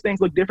 all those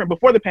things look different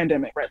before the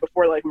pandemic, right?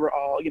 Before, like, we were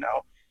all,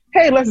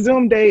 hey, let's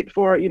Zoom date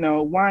for,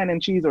 wine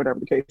and cheese or whatever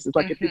the case is.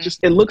 Like,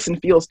 it looks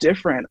and feels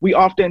different. We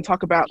often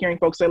talk about hearing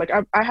folks say, like,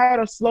 I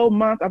had a slow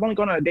month. I've only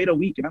gone on a date a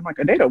week. And I'm like,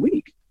 a date a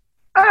week?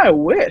 I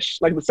wish.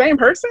 Like, the same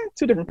person,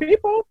 2 different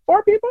people,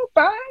 4 people,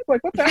 5?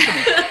 Like, what's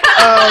happening?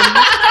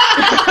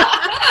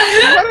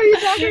 What are you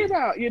talking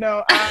about?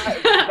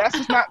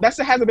 That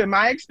hasn't been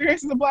my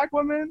experience as a Black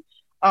woman.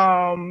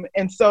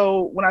 And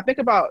so when I think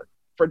about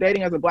for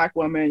dating as a Black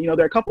woman, there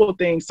are a couple of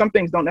things. Some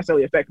things don't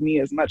necessarily affect me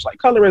as much, like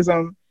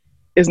colorism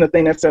isn't a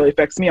thing that necessarily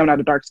affects me. I'm not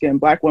a dark-skinned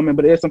Black woman,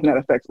 but it is something that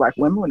affects Black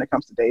women when it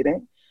comes to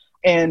dating.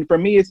 And for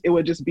me, it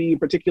would just be in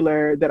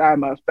particular that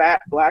I'm a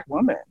fat Black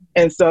woman.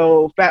 And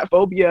so fat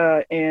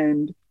phobia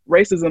and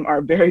racism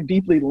are very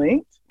deeply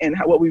linked in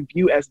what we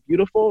view as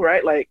beautiful,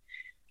 right? Like,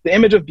 the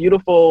image of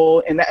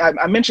beautiful, and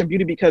I mentioned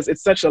beauty because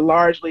it's such a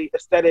largely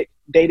aesthetic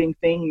dating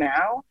thing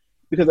now,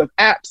 because of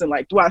apps and,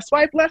 like, do I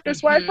swipe left or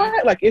swipe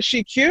right? Like, is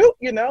she cute?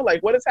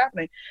 Like, what is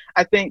happening?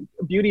 I think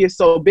beauty is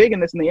so big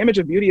in this, and the image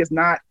of beauty is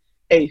not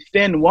a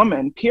thin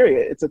woman,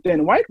 period. It's a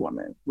thin white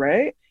woman,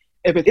 right?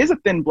 If it is a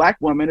thin Black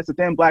woman, it's a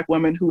thin Black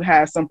woman who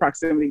has some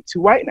proximity to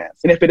whiteness.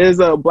 And if it is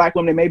a Black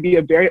woman, it may be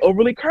a very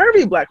overly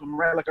curvy Black woman,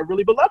 right? Like a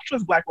really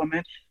voluptuous Black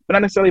woman, but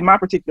not necessarily my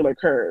particular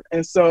curve.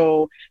 And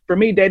so for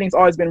me, dating's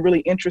always been really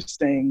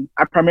interesting.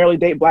 I primarily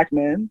date Black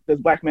men,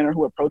 because Black men are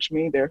who approach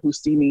me, they're who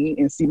see me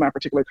and see my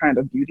particular kind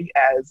of beauty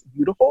as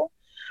beautiful.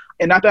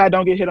 And not that I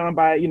don't get hit on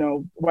by,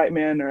 white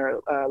men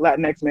or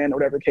Latinx men or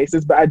whatever the case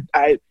is, but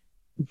I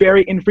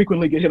very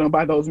infrequently get hit on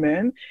by those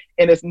men.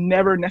 And it's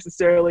never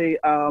necessarily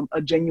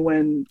a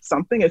genuine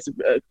something. It's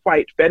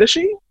quite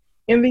fetishy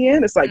in the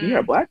end. It's like, you're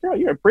a Black girl?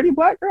 You're a pretty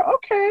Black girl?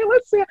 Okay,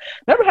 let's see.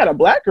 Never had a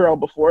Black girl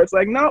before. It's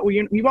like, no,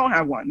 we won't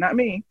have one. Not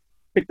me.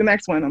 Pick the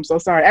next one. I'm so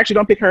sorry. Actually,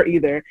 don't pick her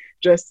either.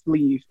 Just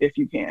leave if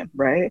you can,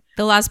 right?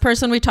 The last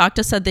person we talked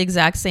to said the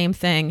exact same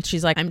thing.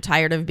 She's like, I'm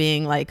tired of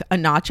being like a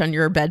notch on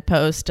your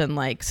bedpost, and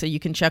like, so you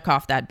can check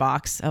off that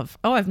box of,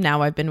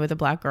 I've been with a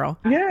Black girl.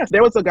 Yes.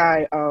 There was a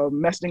guy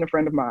messaging a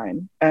friend of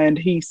mine, and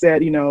he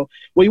said, well,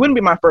 you wouldn't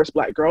be my first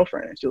Black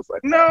girlfriend. And she was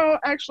like, no,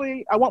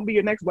 actually, I won't be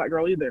your next Black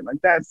girl either.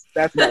 Like, that's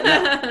not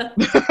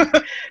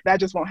that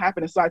just won't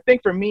happen. And so I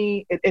think for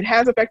me, it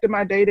has affected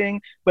my dating,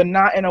 but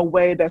not in a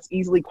way that's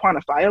easily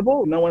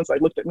quantifiable. No one's like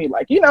looked at me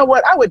like, you know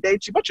what, I would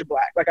date you, but you're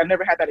Black. Like, I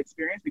never had that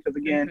experience because,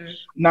 again,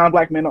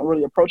 non-Black men don't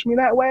really approach me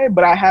that way.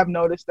 But I have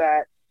noticed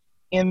that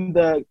in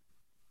the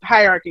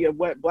hierarchy of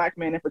what Black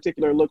men in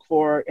particular look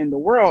for in the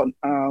world,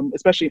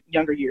 especially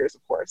younger years,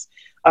 of course,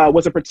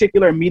 was a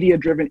particular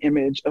media-driven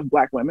image of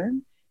Black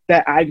women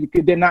that I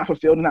did not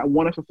fulfill, did not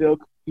want to fulfill,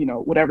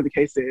 whatever the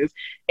case is.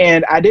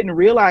 And I didn't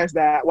realize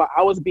that while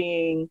I was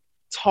being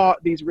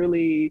taught these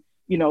really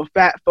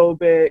fat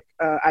phobic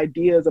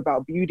ideas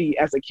about beauty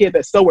as a kid,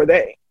 that so were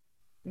they.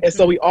 And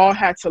so we all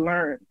had to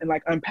learn and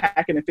like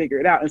unpack it and figure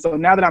it out. And so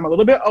now that I'm a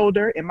little bit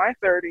older, in my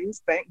 30s,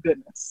 thank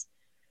goodness,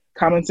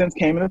 common sense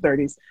came in the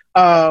 30s,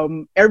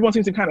 everyone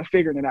seems to be kind of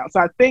figuring it out.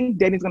 So I think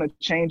dating's going to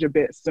change a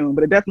bit soon,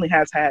 but it definitely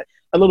has had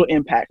a little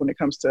impact when it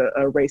comes to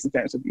race and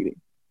standards of beauty.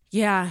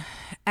 Yeah,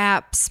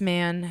 apps,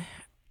 man.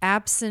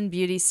 Apps and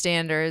beauty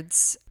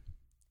standards.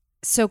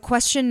 So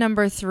question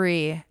number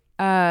 3,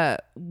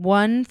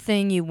 one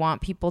thing you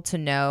want people to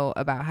know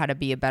about how to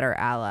be a better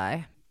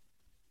ally.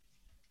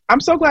 I'm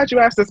so glad you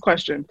asked this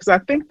question, because I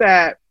think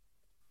that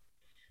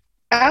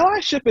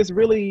allyship is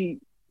really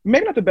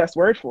maybe not the best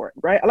word for it,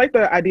 right? I like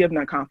the idea of an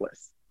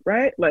accomplice,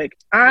 right? Like,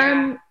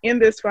 I'm in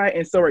this fight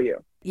and so are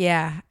you.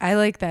 Yeah, I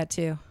like that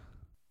too.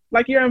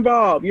 Like, you're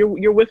involved,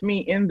 you're with me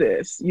in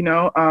this, you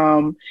know?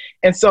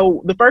 And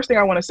so the first thing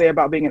I want to say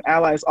about being an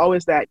ally is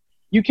always that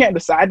you can't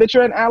decide that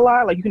you're an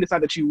ally. Like, you can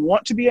decide that you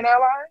want to be an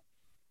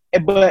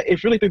ally, but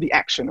it's really through the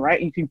action,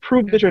 right? You can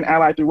prove that you're an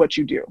ally through what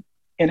you do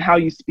and how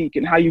you speak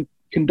and how you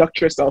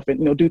conduct yourself and,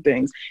 you know, do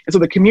things. And so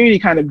the community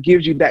kind of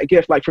gives you that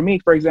gift. Like for me,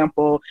 for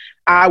example,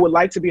 I would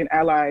like to be an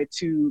ally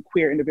to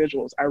queer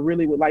individuals. I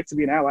really would like to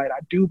be an ally, and I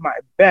do my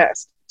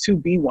best to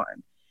be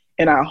one.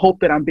 And I hope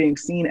that I'm being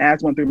seen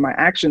as one through my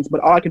actions, but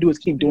all I can do is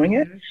keep doing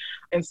it.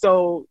 And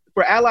so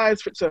for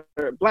allies, for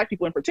Black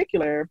people in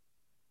particular,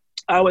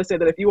 I always say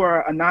that if you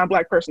are a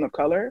non-Black person of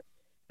color,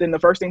 then the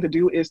first thing to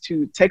do is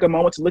to take a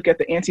moment to look at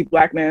the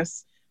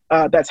anti-Blackness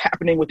that's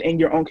happening within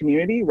your own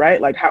community, right?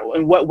 Like, how,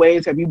 in what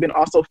ways have you been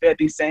also fed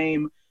these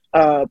same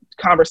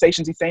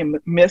conversations, these same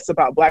myths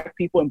about Black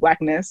people and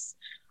Blackness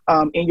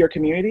in your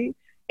community?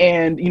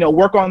 And, you know,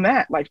 work on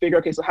that. Like, figure,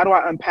 okay, so how do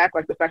I unpack,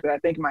 like, the fact that I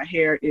think my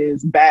hair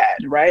is bad,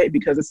 right?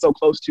 Because it's so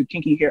close to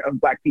kinky hair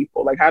of Black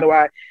people. Like, how do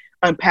I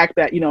unpack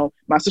that, you know,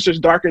 my sister's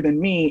darker than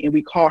me and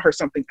we call her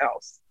something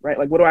else, right?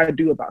 Like, what do I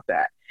do about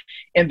that?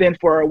 And then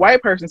for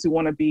white persons who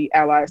want to be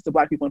allies to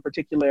Black people in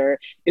particular,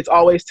 it's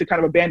always to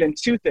kind of abandon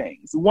two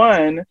things.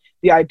 One,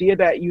 the idea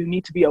that you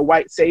need to be a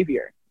white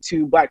savior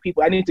to Black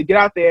people. I need to get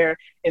out there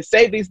and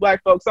save these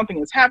Black folks. Something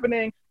is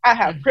happening. I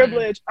have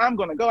privilege. I'm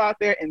going to go out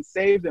there and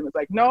save them. It's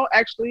like, no,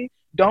 actually,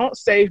 don't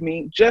save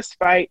me. Just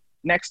fight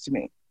next to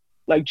me.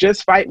 Like,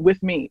 just fight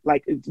with me.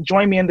 Like,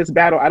 join me in this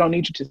battle. I don't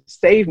need you to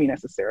save me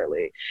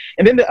necessarily.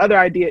 And then the other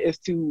idea is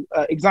to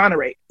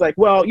exonerate. Like,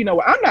 well, you know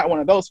what? I'm not one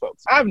of those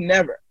folks. I've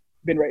never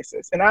been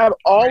racist, and I've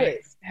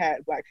always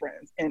had Black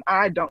friends, and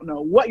I don't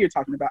know what you're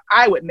talking about.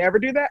 I would never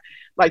do that.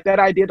 Like, that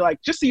idea to,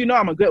 like, just so you know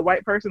I'm a good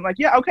white person, like,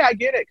 yeah, okay, I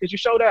get it, because you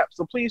showed up,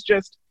 so please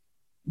just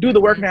do the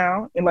work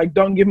now, and, like,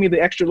 don't give me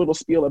the extra little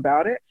spiel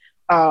about it.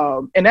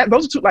 And that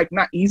those are two, like,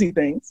 not easy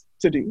things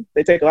to do.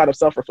 They take a lot of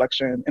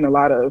self-reflection and a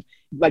lot of,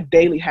 like,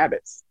 daily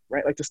habits,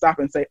 right? Like, to stop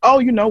and say, oh,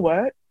 you know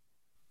what,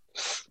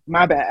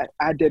 my bad,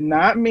 I did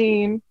not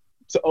mean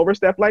to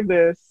overstep like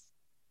this.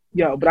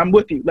 Yo, but I'm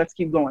with you. Let's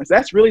keep going. So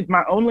that's really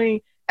my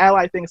only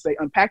ally thing to say.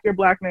 Unpack your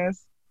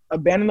Blackness,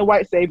 abandon the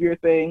white savior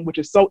thing, which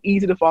is so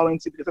easy to fall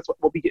into because that's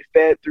what we get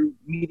fed through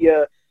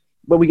media,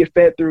 what we get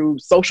fed through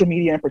social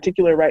media in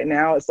particular right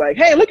now. It's like,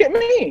 hey, look at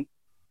me.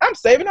 I'm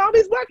saving all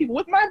these Black people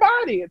with my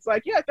body. It's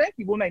like, yeah, thank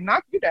you. When they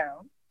knock you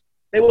down,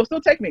 they will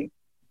still take me.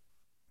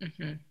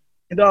 And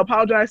they'll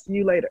apologize to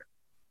you later.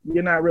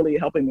 You're not really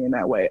helping me in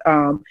that way.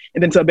 And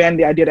then to abandon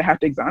the idea to have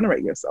to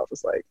exonerate yourself.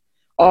 It's like,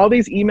 all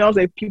these emails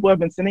that people have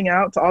been sending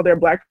out to all their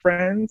Black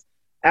friends,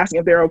 asking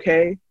if they're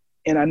okay.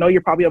 And I know you're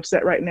probably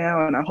upset right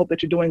now, and I hope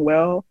that you're doing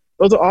well.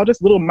 Those are all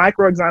just little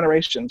micro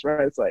exonerations,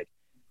 right? It's like,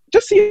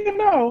 just so you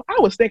know, I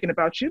was thinking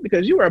about you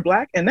because you were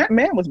Black, and that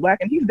man was Black,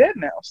 and he's dead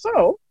now.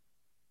 So,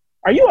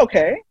 are you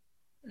okay?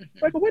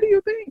 Like, well, what do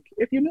you think?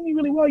 If you knew me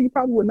really well, you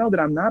probably would know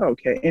that I'm not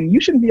okay, and you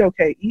shouldn't be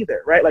okay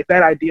either, right? Like,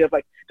 that idea of,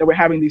 like, that we're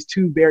having these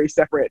two very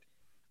separate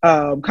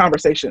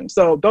conversations.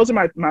 So those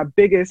are my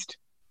biggest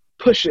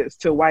pushes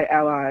to white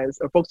allies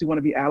or folks who want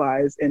to be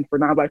allies, and for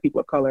non-Black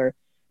people of color,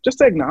 just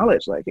to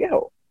acknowledge, like,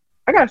 yo,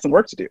 I got some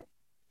work to do.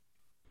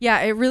 Yeah,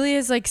 it really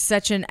is, like,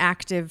 such an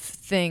active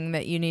thing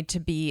that you need to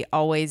be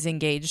always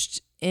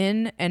engaged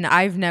in. And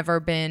I've never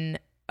been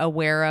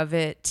aware of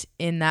it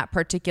in that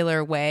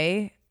particular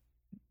way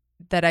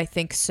that I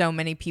think so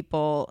many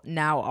people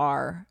now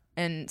are.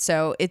 And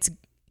so it's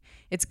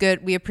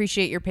good. We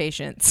appreciate your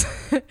patience.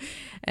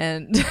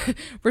 And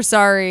we're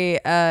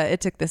sorry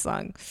it took this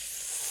long.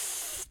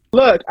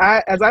 Look,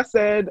 as I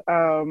said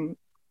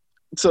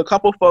to a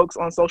couple folks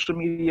on social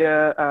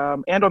media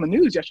and on the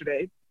news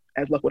yesterday,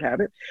 as luck would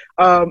have it,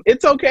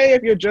 it's okay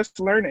if you're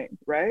just learning,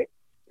 right?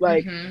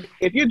 Like,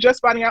 if you're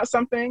just finding out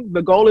something,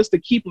 the goal is to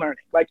keep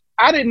learning. Like,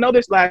 I didn't know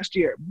this last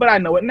year, but I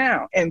know it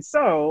now. And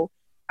so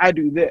I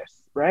do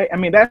this, right? I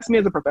mean, that's me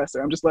as a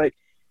professor. I'm just like,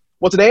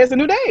 well, today is a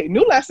new day,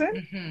 new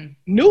lesson,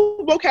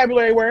 new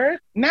vocabulary word.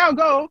 Now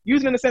go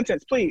use it in a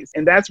sentence, please.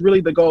 And that's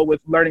really the goal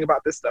with learning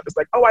about this stuff. It's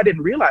like, oh, I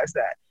didn't realize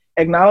that.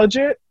 Acknowledge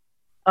it,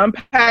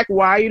 unpack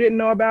why you didn't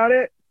know about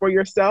it for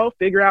yourself,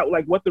 figure out,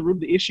 like, what the root of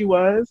the issue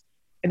was,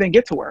 and then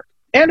get to work.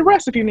 And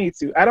rest if you need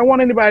to. I don't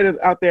want anybody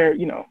out there,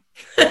 you know,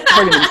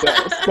 hurting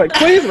themselves. Like,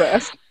 please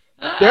rest.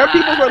 There are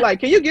people who are like,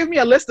 can you give me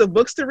a list of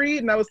books to read?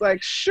 And I was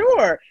like,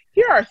 sure.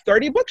 Here are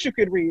 30 books you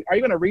could read. Are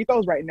you going to read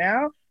those right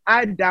now?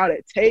 I doubt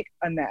it. Take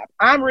a nap.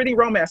 I'm reading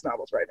romance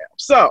novels right now.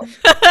 So,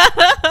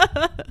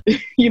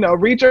 you know,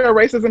 read your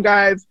racism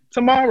guides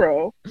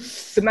tomorrow.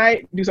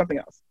 Tonight, do something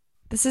else.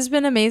 This has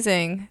been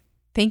amazing.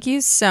 Thank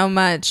you so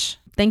much.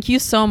 Thank you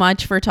so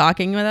much for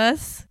talking with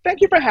us.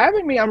 Thank you for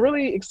having me. I'm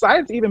really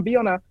excited to even be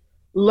on a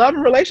Love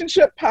and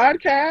Relationship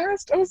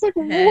Podcast. I was like,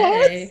 Hey.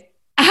 what?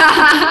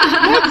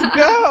 Let's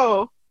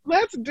go.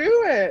 Let's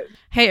do it.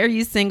 Hey, are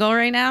you single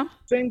right now?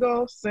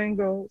 Single.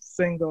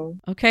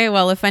 Okay,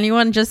 well, if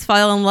anyone just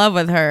fell in love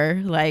with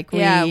her, like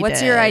Yeah, we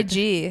what's did, your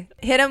IG?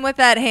 Hit him with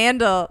that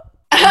handle.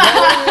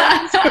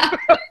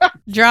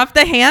 drop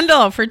the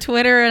handle for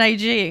Twitter and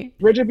IG.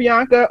 Bridget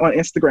Bianca on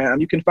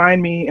Instagram. You can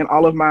find me in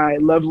all of my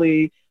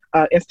lovely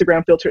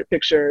Instagram filtered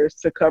pictures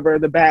to cover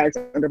the bags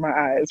under my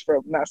eyes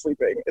from not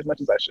sleeping as much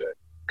as I should.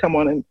 Come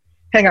on and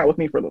hang out with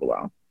me for a little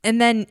while.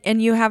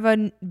 And you have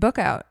a book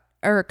out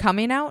or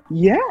coming out?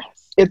 Yes,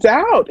 it's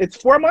out. It's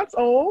 4 months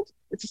old.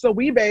 It's just a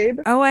wee babe.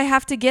 Oh, I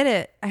have to get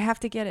it.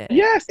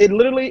 Yes,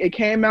 it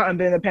came out and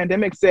then the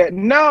pandemic said,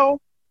 no,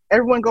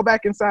 everyone go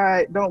back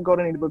inside. Don't go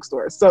to any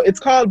bookstores. So it's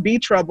called Be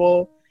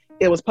Trouble.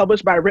 It was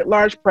published by Writ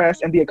Large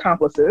Press and The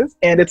Accomplices,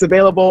 and it's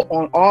available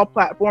on all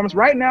platforms.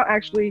 Right now,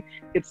 actually,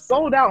 it's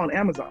sold out on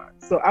Amazon.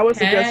 So I would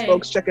suggest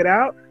folks check it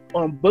out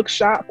on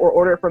Bookshop or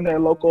order it from their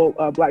local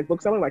Black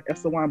bookseller like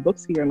Estewan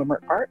Books here in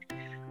Leimert Park.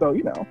 So,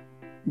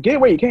 get it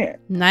where you can.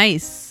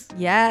 Nice.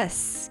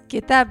 Yes,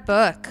 get that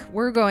book.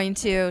 We're going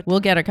to.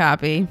 We'll get a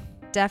copy.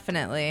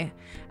 Definitely.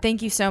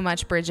 Thank you so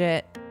much,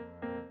 Bridget.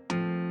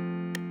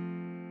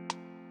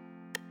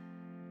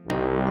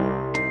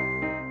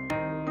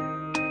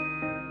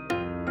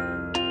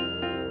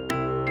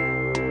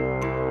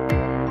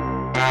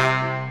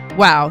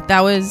 Wow,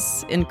 that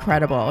was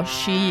incredible.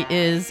 She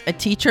is a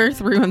teacher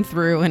through and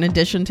through, in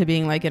addition to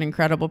being like an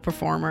incredible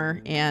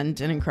performer and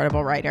an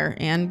incredible writer.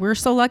 And we're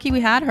so lucky we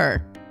had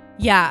her.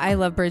 Yeah, I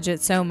love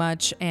Bridget so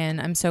much,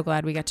 and I'm so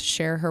glad we got to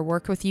share her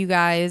work with you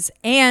guys.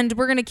 And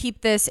we're going to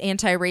keep this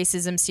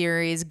anti-racism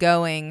series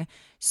going,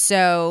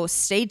 so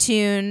stay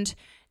tuned.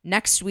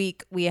 Next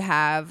week, we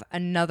have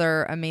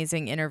another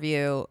amazing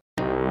interview.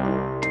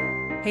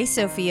 Hey,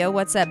 Sophia,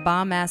 what's that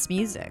bomb-ass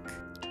music?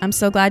 I'm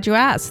so glad you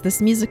asked.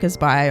 This music is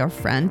by our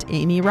friend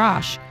Amy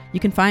Rosh. You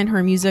can find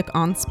her music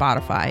on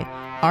Spotify,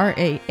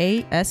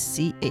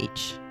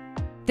 RAASCH.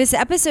 This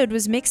episode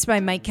was mixed by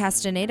Mike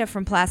Castaneda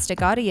from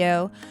Plastic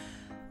Audio.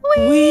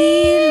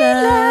 We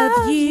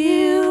love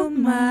you,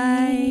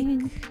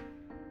 Mike.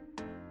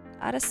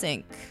 Out of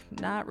sync.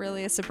 Not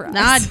really a surprise.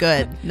 Not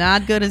good.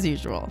 Not good as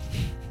usual.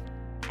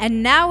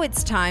 And now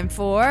it's time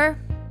for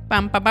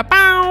Bum, ba, ba,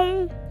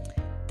 bow.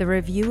 the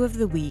review of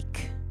the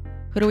week.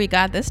 Who do we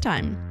got this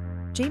time?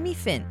 Jamie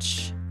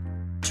Finch.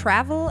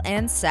 Travel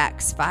and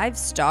sex, 5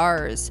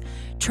 stars.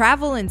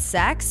 Travel and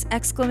sex, !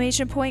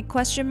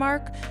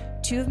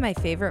 Two of my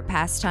favorite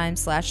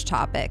pastimes /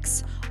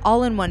 topics.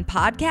 All in one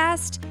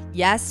podcast?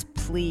 Yes,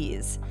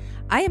 please.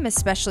 I am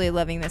especially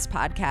loving this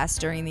podcast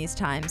during these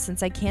times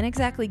since I can't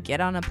exactly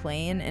get on a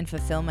plane and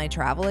fulfill my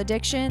travel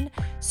addiction.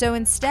 So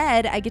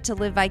instead, I get to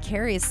live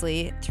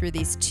vicariously through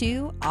these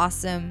 2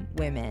 awesome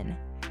women.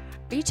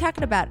 Are you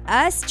talking about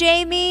us,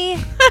 Jamie?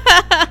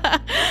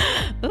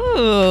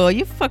 Ooh,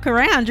 you fuck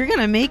around. You're going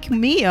to make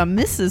me a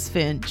Mrs.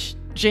 Finch,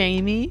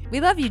 Jamie. We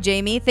love you,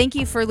 Jamie. Thank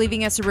you for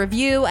leaving us a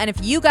review. And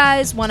if you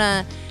guys want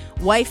to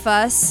wife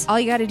us, all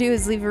you got to do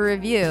is leave a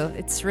review.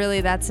 It's really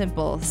that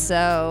simple.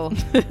 So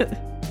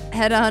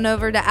head on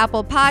over to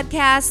Apple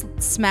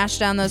Podcasts, smash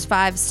down those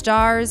 5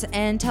 stars,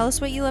 and tell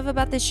us what you love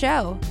about this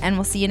show. And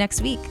we'll see you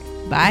next week.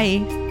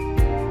 Bye.